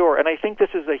slammed the door. And I think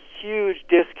this is a huge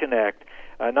disconnect.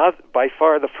 Not by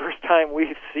far the first time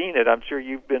we've seen it. I'm sure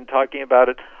you've been talking about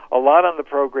it a lot on the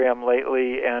program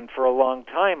lately, and for a long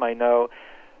time, I know.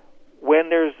 When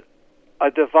there's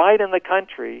a divide in the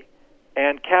country,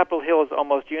 and Capitol Hill is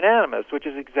almost unanimous, which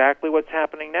is exactly what's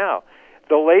happening now.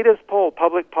 The latest poll,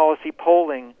 public policy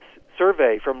polling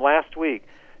survey from last week,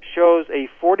 shows a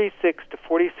 46 to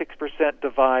 46%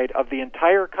 divide of the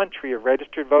entire country of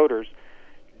registered voters.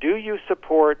 Do you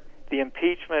support the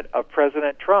impeachment of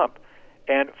President Trump?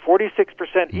 And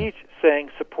 46% each saying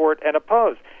support and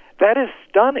oppose. That is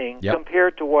stunning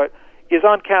compared to what is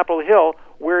on Capitol Hill,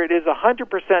 where it is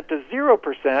 100% to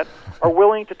 0% are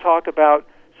willing to talk about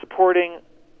supporting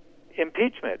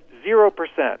impeachment. 0%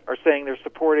 are saying they're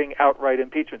supporting outright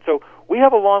impeachment. So we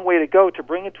have a long way to go to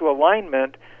bring into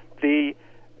alignment the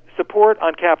support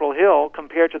on Capitol Hill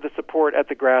compared to the support at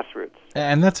the grassroots.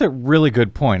 And that's a really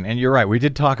good point. And you're right. We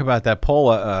did talk about that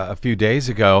poll a few days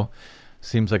ago.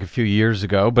 Seems like a few years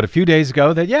ago, but a few days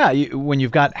ago that, when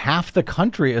you've got half the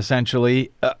country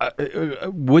essentially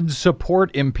would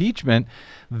support impeachment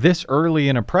this early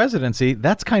in a presidency,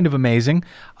 that's kind of amazing.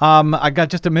 I got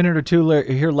just a minute or two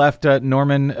here left,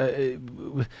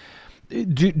 Norman.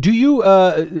 Do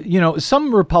you,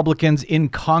 some Republicans in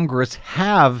Congress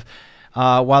have,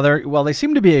 while they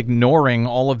seem to be ignoring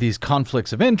all of these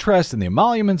conflicts of interest and the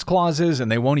emoluments clauses,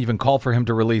 and they won't even call for him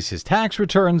to release his tax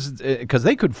returns because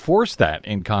they could force that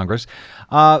in Congress,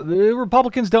 the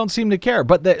Republicans don't seem to care.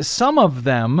 But some of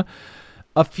them,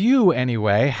 a few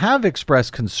anyway, have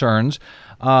expressed concerns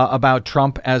about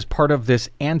Trump as part of this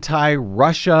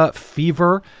anti-Russia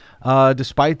fever,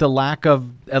 despite the lack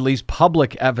of at least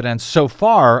public evidence so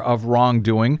far of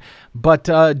wrongdoing. But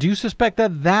do you suspect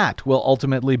that will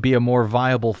ultimately be a more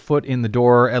viable foot in the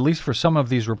door, at least for some of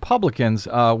these Republicans,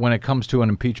 when it comes to an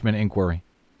impeachment inquiry?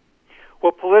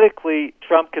 Well, politically,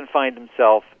 Trump can find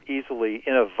himself easily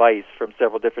in a vice from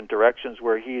several different directions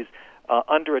where he's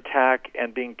under attack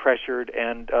and being pressured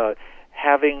and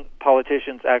having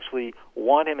politicians actually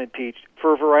want him impeached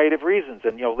for a variety of reasons.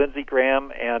 And, Lindsey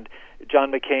Graham and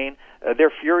John McCain,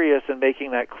 they're furious in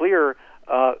making that clear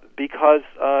because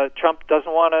Trump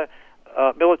doesn't want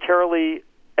to militarily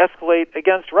escalate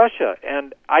against Russia.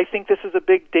 And I think this is a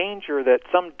big danger that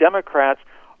some Democrats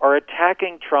are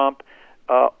attacking Trump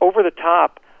over the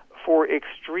top for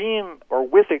extreme or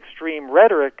with extreme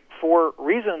rhetoric for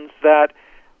reasons that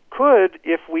could,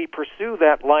 if we pursue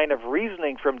that line of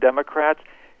reasoning from Democrats,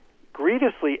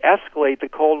 grievously escalate the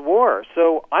Cold War.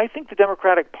 So I think the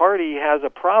Democratic Party has a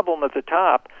problem at the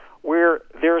top where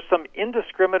there are some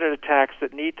indiscriminate attacks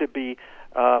that need to be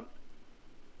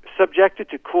subjected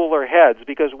to cooler heads,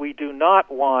 because we do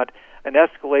not want an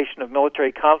escalation of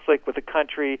military conflict with a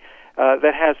country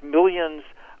that has millions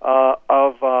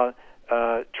of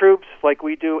troops like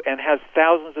we do and has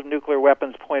thousands of nuclear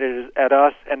weapons pointed at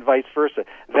us and vice versa.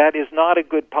 That is not a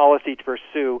good policy to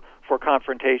pursue for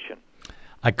confrontation.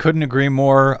 I couldn't agree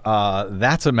more.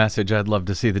 That's a message I'd love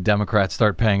to see the Democrats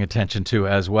start paying attention to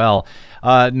as well.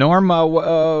 Norm,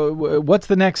 what's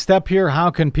the next step here? How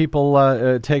can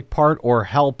people take part or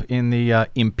help in the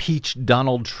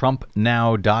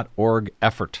impeachdonaldtrumpnow.org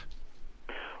effort?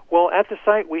 Well, at the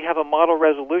site, we have a model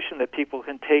resolution that people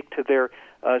can take to their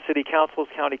city councils,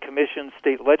 county commissions,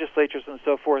 state legislatures, and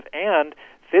so forth. And,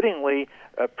 fittingly,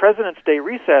 President's Day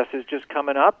recess is just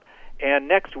coming up. And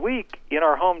next week, in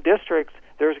our home districts,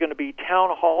 there's going to be town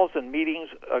halls and meetings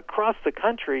across the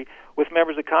country with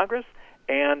members of Congress.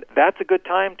 And that's a good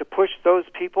time to push those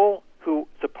people who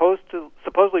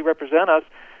supposedly represent us.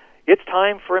 It's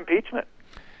time for impeachment.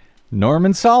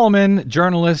 Norman Solomon,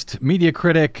 journalist, media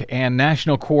critic, and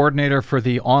national coordinator for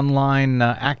the online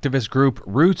activist group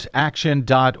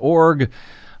RootsAction.org,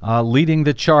 leading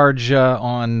the charge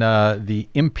on the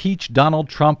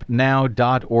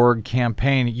impeachdonaldtrumpnow.org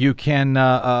campaign. You can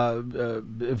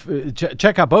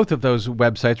check out both of those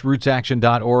websites,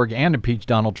 RootsAction.org and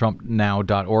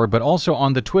impeachdonaldtrumpnow.org, but also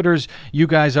on the Twitters, you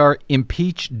guys are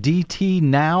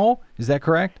ImpeachDTNow. Is that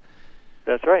correct?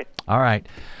 That's right. All right.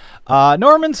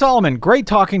 Norman Solomon, great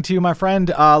talking to you, my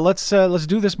friend. Let's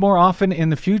do this more often in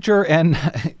the future, and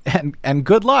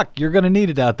good luck. You're going to need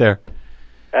it out there.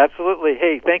 Absolutely.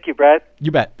 Hey, thank you, Brad.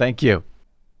 You bet. Thank you.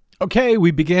 Okay,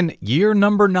 we begin year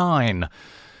number 9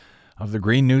 of the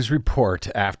Green News Report.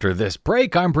 After this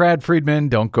break, I'm Brad Friedman.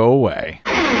 Don't go away.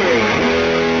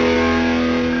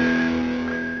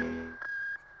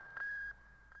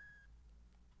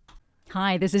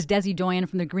 Hi, this is Desi Doyen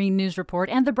from the Green News Report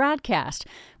and the BradCast.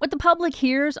 What the public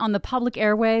hears on the public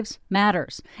airwaves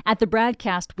matters. At the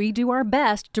BradCast, we do our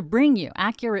best to bring you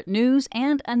accurate news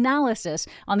and analysis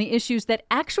on the issues that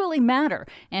actually matter,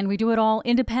 and we do it all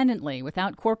independently,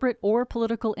 without corporate or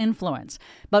political influence.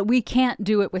 But we can't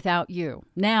do it without you,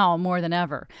 now more than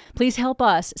ever. Please help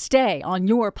us stay on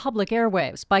your public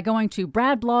airwaves by going to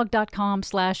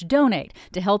bradblog.com/donate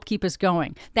to help keep us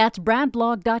going. That's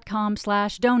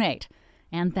bradblog.com/donate.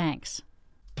 And thanks.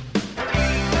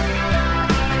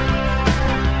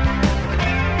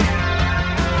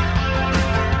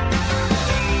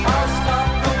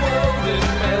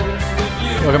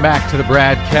 Welcome back to the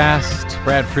BradCast.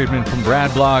 Brad Friedman from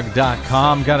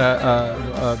bradblog.com.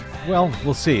 Well,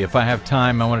 we'll see if I have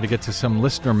time. I wanted to get to some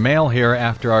listener mail here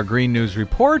after our Green News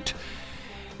Report.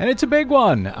 And it's a big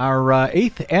one, our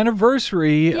 8th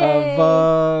anniversary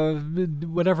of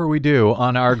whatever we do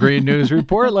on our Green News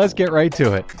Report. Let's get right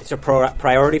to it. It's a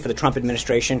priority for the Trump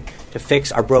administration to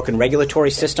fix our broken regulatory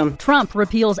system. Trump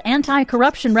repeals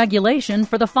anti-corruption regulation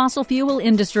for the fossil fuel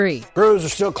industry. Crews are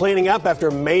still cleaning up after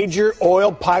a major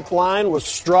oil pipeline was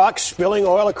struck, spilling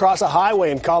oil across a highway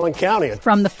in Collin County.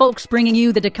 From the folks bringing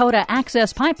you the Dakota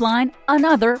Access Pipeline,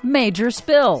 another major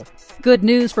spill. Good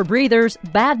news for breathers,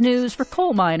 bad news for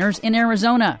coal miners in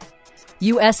Arizona.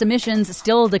 U.S. emissions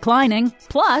still declining,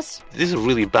 plus... This is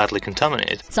really badly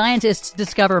contaminated. Scientists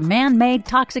discover man-made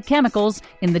toxic chemicals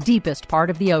in the deepest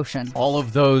part of the ocean. All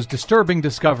of those disturbing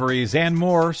discoveries and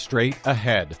more straight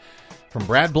ahead. From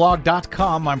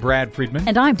bradblog.com, I'm Brad Friedman.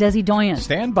 And I'm Desi Doyen.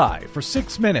 Stand by for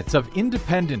 6 minutes of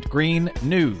independent green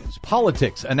news,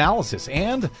 politics, analysis,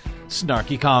 and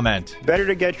snarky comment. Better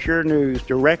to get your news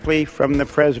directly from the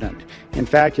president. In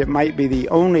fact, it might be the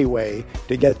only way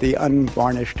to get the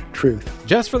unvarnished truth.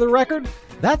 Just for the record,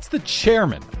 that's the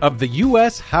chairman of the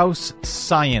U.S. House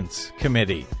Science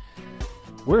Committee.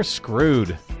 We're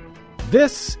screwed.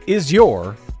 This is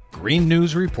your Green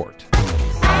News Report.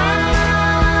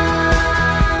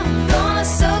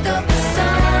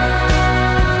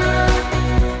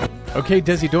 Okay,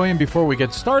 Desi Doyen, before we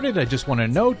get started, I just want to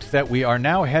note that we are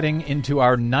now heading into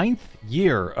our 9th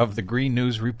year of the Green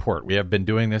News Report. We have been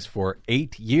doing this for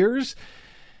 8 years.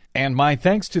 And my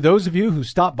thanks to those of you who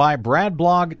stopped by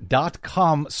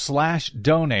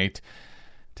bradblog.com/donate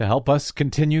to help us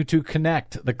continue to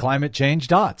connect the climate change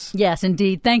dots. Yes,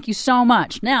 indeed. Thank you so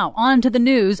much. Now, on to the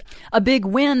news. A big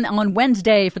win on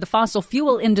Wednesday for the fossil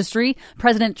fuel industry.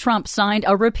 President Trump signed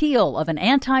a repeal of an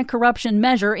anti-corruption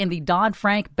measure in the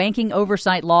Dodd-Frank banking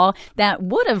oversight law that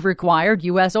would have required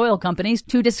U.S. oil companies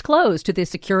to disclose to the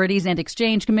Securities and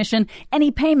Exchange Commission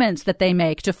any payments that they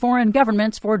make to foreign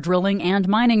governments for drilling and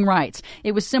mining rights.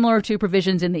 It was similar to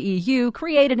provisions in the EU,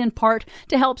 created in part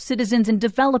to help citizens in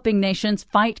developing nations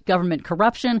fight fight government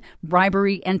corruption,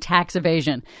 bribery, and tax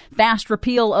evasion. Fast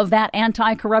repeal of that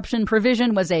anti-corruption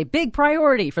provision was a big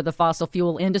priority for the fossil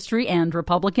fuel industry and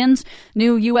Republicans.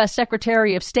 New U.S.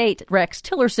 Secretary of State Rex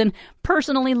Tillerson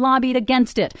personally lobbied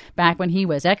against it back when he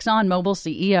was ExxonMobil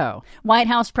CEO. White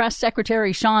House Press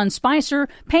Secretary Sean Spicer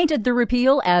painted the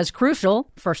repeal as crucial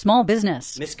for small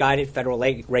business. Misguided federal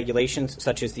regulations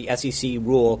such as the SEC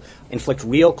rule inflict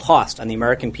real cost on the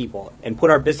American people and put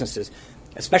our businesses,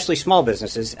 especially small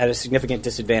businesses, at a significant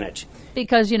disadvantage.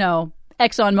 Because,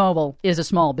 ExxonMobil is a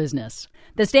small business.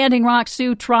 The Standing Rock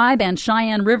Sioux Tribe and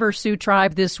Cheyenne River Sioux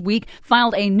Tribe this week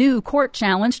filed a new court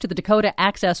challenge to the Dakota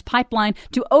Access Pipeline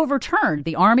to overturn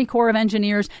the Army Corps of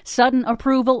Engineers' sudden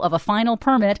approval of a final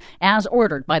permit as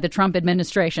ordered by the Trump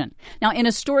administration. Now, in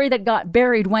a story that got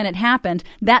buried when it happened,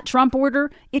 that Trump order,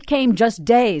 it came just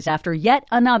days after yet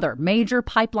another major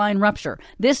pipeline rupture,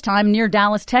 this time near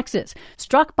Dallas, Texas.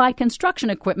 Struck by construction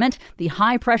equipment, the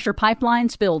high-pressure pipeline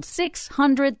spilled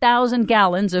 600,000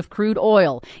 gallons of crude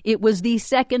oil. It was the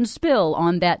second spill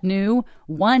on that new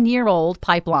 1-year-old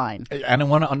pipeline. And I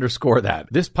want to underscore that.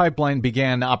 This pipeline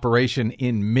began operation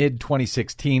in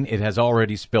mid-2016. It has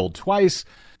already spilled twice,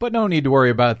 but no need to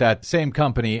worry about that. Same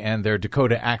company and their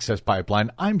Dakota Access Pipeline.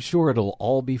 I'm sure it'll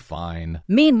all be fine.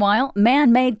 Meanwhile,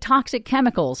 man-made toxic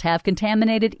chemicals have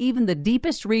contaminated even the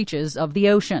deepest reaches of the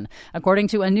ocean. According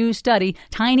to a new study,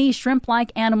 tiny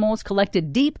shrimp-like animals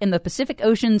collected deep in the Pacific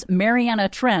Ocean's Mariana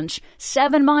Trench,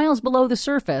 7 miles below the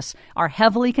surface, are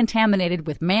heavily contaminated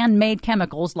with man-made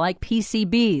chemicals like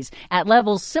PCBs at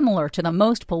levels similar to the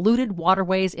most polluted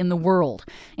waterways in the world.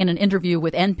 In an interview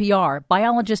with NPR,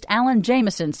 biologist Alan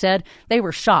Jameson said they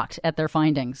were shocked at their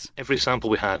findings. Every sample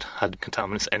we had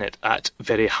contaminants in it at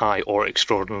very high or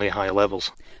extraordinarily high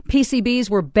levels. PCBs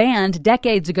were banned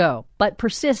decades ago, but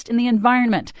persist in the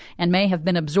environment and may have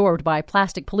been absorbed by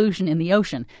plastic pollution in the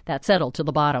ocean that settled to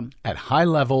the bottom. At high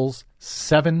levels,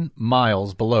 7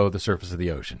 miles below the surface of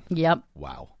the ocean. Yep.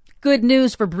 Wow. Good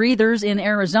news for breathers in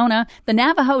Arizona. The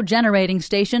Navajo Generating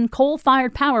Station,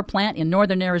 coal-fired power plant in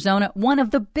northern Arizona, one of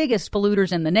the biggest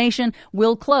polluters in the nation,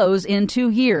 will close in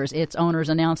 2 years, its owners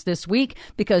announced this week,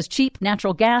 because cheap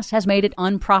natural gas has made it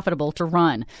unprofitable to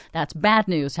run. That's bad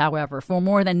news, however, for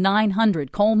more than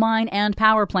 900 coal mine and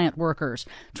power plant workers.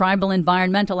 Tribal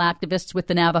environmental activists with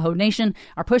the Navajo Nation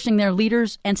are pushing their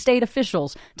leaders and state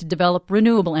officials to develop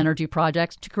renewable energy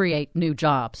projects to create new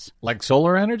jobs. Like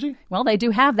solar energy? Well, they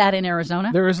do have that in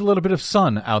Arizona. There is a little bit of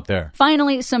sun out there.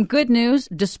 Finally, some good news.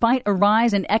 Despite a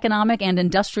rise in economic and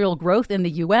industrial growth in the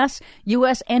U.S.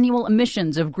 annual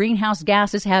emissions of greenhouse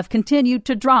gases have continued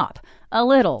to drop. A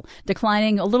little,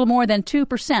 declining a little more than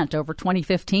 2% over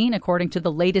 2015, according to the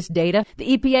latest data.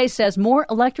 The EPA says more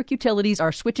electric utilities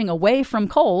are switching away from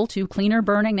coal to cleaner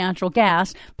burning natural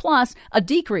gas, plus a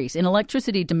decrease in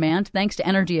electricity demand thanks to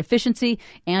energy efficiency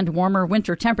and warmer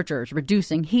winter temperatures,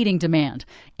 reducing heating demand.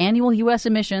 Annual U.S.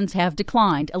 emissions have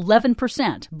declined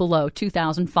 11% below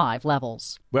 2005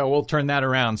 levels. Well, we'll turn that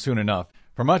around soon enough.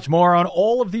 For much more on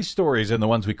all of these stories and the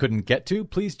ones we couldn't get to,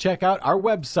 please check out our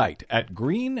website at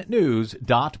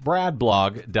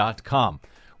greennews.bradblog.com.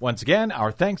 Once again,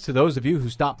 our thanks to those of you who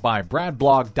stopped by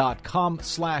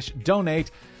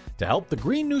bradblog.com/donate to help the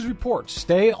Green News Report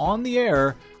stay on the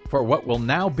air for what will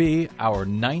now be our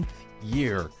 9th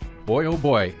year. Boy, oh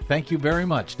boy, thank you very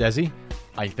much, Desi,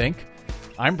 I think.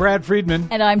 I'm Brad Friedman.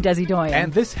 And I'm Desi Doyen.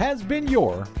 And this has been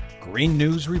your Green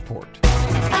News Report.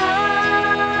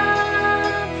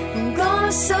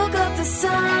 Soak up the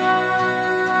sun.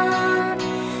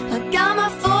 I got my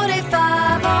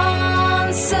 45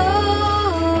 on, so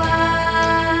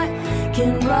I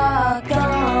can rock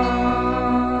on.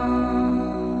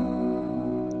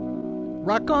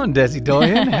 Rock on, Desi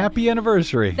Doyen. Happy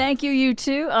anniversary. Thank you, you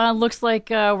too. Looks like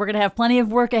we're going to have plenty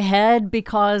of work ahead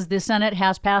because the Senate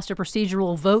has passed a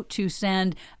procedural vote to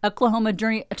send Oklahoma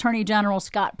Attorney General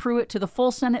Scott Pruitt to the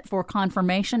full Senate for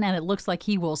confirmation, and it looks like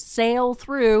he will sail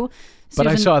through. But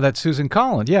I saw that Susan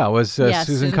Collins,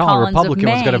 Susan Collins, Republican,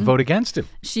 was going to vote against him.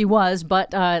 She was,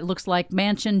 but it looks like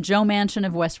Joe Manchin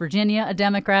of West Virginia, a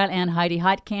Democrat, and Heidi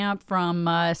Heitkamp from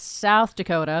South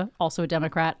Dakota, also a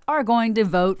Democrat, are going to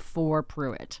vote for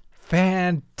Pruitt.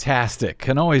 Fantastic.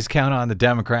 Can always count on the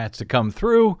Democrats to come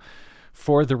through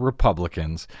for the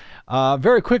Republicans.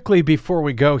 Very quickly before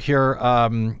we go here,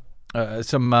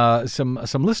 some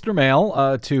listener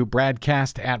mail to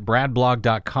BradCast at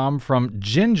bradblog.com from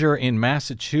Ginger in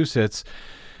Massachusetts.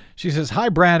 She says, "Hi,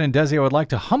 Brad and Desi. I would like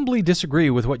to humbly disagree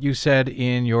with what you said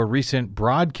in your recent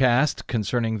broadcast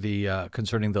concerning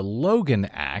the Logan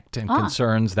Act and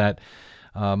concerns that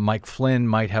Mike Flynn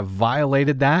might have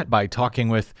violated that by talking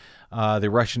with the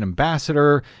Russian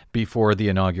ambassador before the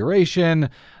inauguration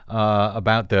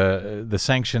about the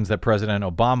sanctions that President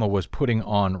Obama was putting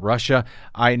on Russia.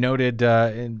 I noted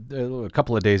a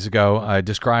couple of days ago, I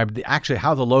described actually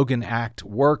how the Logan Act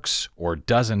works or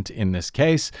doesn't in this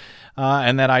case,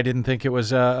 and that I didn't think it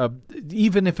was,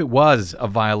 even if it was a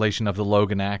violation of the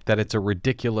Logan Act, that it's a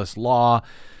ridiculous law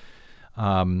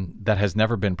that has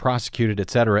never been prosecuted,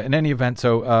 etc. In any event,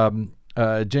 so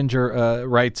Ginger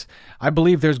writes, I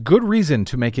believe there's good reason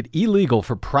to make it illegal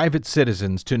for private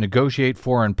citizens to negotiate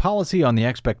foreign policy on the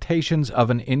expectations of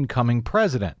an incoming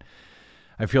president.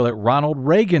 I feel that Ronald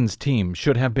Reagan's team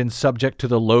should have been subject to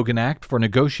the Logan Act for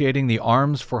negotiating the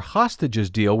arms for hostages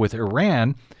deal with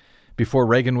Iran before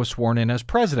Reagan was sworn in as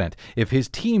president. If his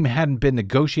team hadn't been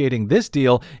negotiating this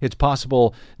deal, it's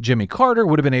possible Jimmy Carter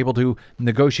would have been able to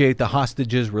negotiate the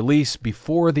hostages' release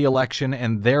before the election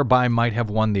and thereby might have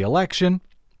won the election.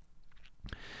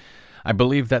 I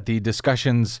believe that the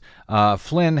discussions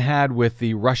Flynn had with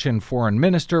the Russian foreign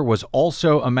minister was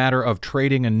also a matter of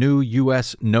trading a new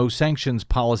U.S. no-sanctions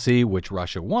policy, which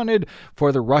Russia wanted,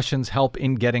 for the Russians' help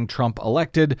in getting Trump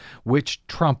elected, which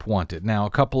Trump wanted. Now,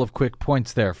 a couple of quick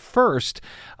points there. First,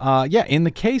 in the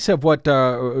case of what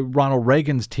Ronald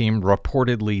Reagan's team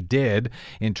reportedly did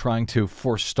in trying to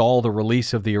forestall the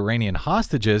release of the Iranian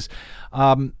hostages,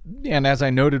 and as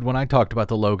I noted when I talked about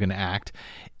the Logan Act,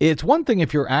 it's one thing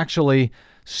if you're actually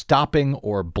stopping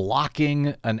or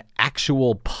blocking an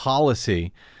actual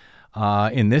policy,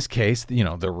 in this case,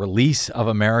 the release of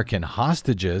American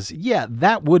hostages. Yeah,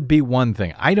 that would be one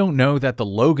thing. I don't know that the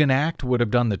Logan Act would have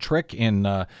done the trick in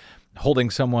holding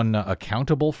someone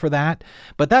accountable for that,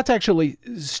 but that's actually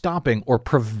stopping or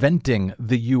preventing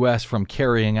the U.S. from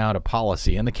carrying out a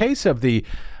policy. In the case of the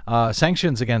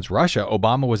sanctions against Russia,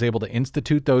 Obama was able to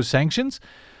institute those sanctions.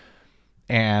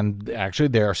 And actually,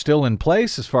 they are still in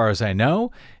place as far as I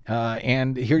know.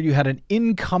 And here you had an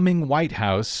incoming White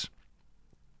House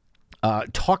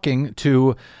talking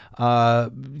to,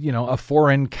 a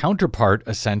foreign counterpart,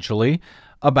 essentially,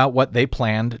 about what they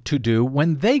planned to do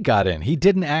when they got in. He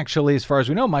didn't actually, as far as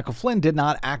we know, Michael Flynn did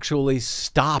not actually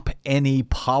stop any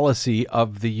policy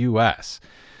of the U.S.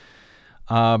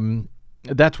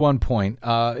 That's one point.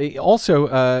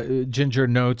 Also, Ginger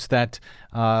notes that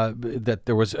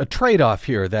there was a trade-off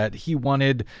here, that he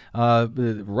wanted,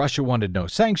 Russia wanted no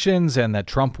sanctions and that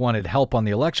Trump wanted help on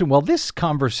the election. Well, this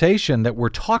conversation that we're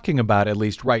talking about, at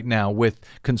least right now,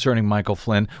 concerning Michael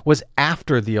Flynn, was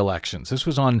after the elections. This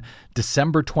was on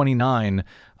December 29,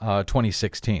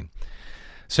 2016.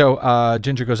 So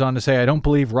Ginger goes on to say, I don't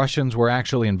believe Russians were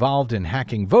actually involved in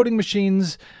hacking voting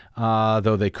machines,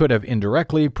 though they could have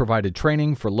indirectly provided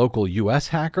training for local U.S.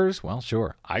 hackers. Well,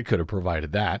 sure, I could have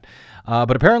provided that.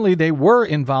 But apparently they were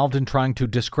involved in trying to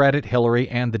discredit Hillary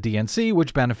and the DNC,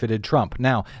 which benefited Trump.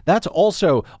 Now, that's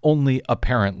also only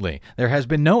apparently. There has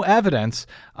been no evidence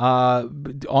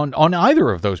on either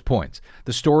of those points.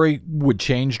 The story would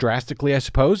change drastically, I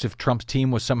suppose, if Trump's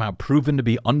team was somehow proven to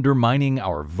be undermining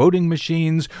our voting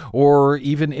machines, or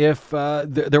even if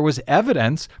there was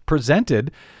evidence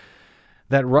presented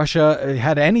that Russia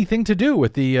had anything to do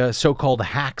with the so-called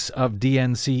hacks of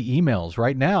DNC emails.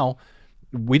 Right now,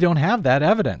 we don't have that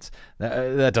evidence.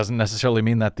 That doesn't necessarily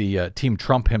mean that the Team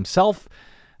Trump himself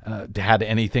had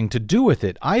anything to do with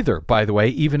it either, by the way,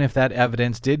 even if that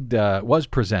evidence was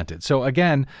presented. So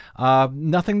again,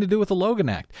 nothing to do with the Logan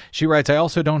Act. She writes, I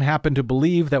also don't happen to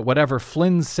believe that whatever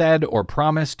Flynn said or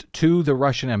promised to the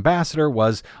Russian ambassador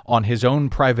was on his own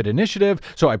private initiative.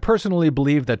 So I personally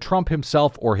believe that Trump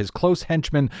himself or his close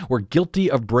henchmen were guilty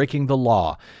of breaking the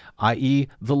law, i.e.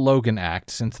 the Logan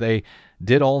Act, since they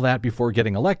did all that before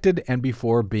getting elected and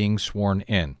before being sworn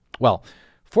in. Well,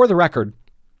 for the record,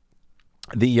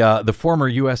 the former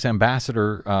U.S.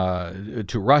 ambassador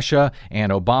to Russia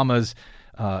and Obama's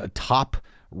top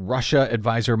Russia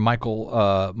advisor, Michael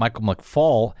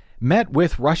McFaul, met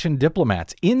with Russian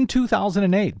diplomats in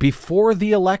 2008 before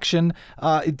the election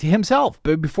himself,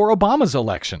 before Obama's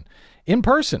election, in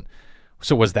person.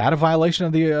 So was that a violation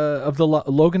of the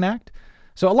Logan Act?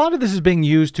 So a lot of this is being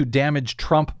used to damage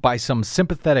Trump by some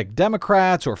sympathetic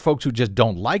Democrats or folks who just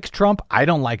don't like Trump. I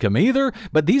don't like him either,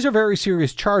 but these are very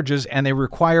serious charges and they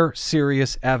require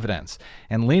serious evidence.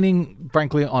 And leaning,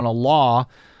 frankly, on a law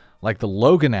like the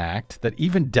Logan Act that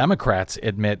even Democrats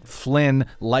admit Flynn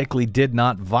likely did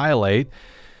not violate,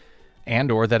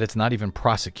 and or that it's not even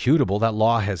prosecutable. That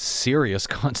law has serious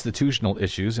constitutional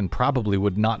issues and probably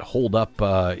would not hold up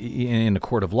in a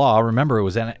court of law. Remember, it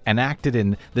was enacted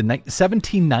in the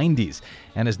 1790s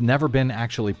and has never been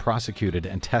actually prosecuted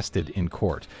and tested in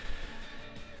court.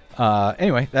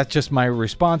 Anyway, that's just my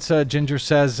response. Ginger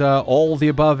says, all the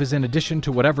above is in addition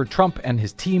to whatever Trump and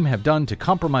his team have done to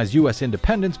compromise U.S.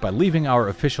 independence by leaving our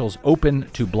officials open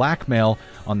to blackmail.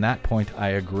 On that point, I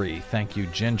agree. Thank you,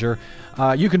 Ginger.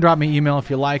 You can drop me email if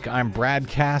you like. I'm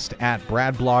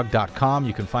bradcast@bradblog.com.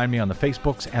 You can find me on the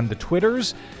Facebooks and the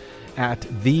Twitters at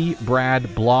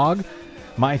 @TheBradBlog.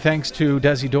 My thanks to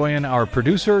Desi Doyen, our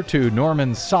producer, to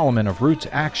Norman Solomon of Roots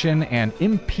Action, and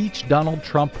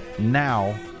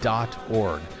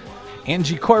ImpeachDonaldTrumpNow.org.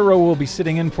 Angie Coiro will be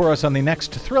sitting in for us on the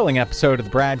next thrilling episode of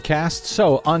the BradCast.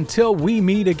 So until we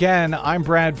meet again, I'm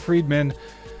Brad Friedman.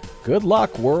 Good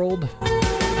luck, world.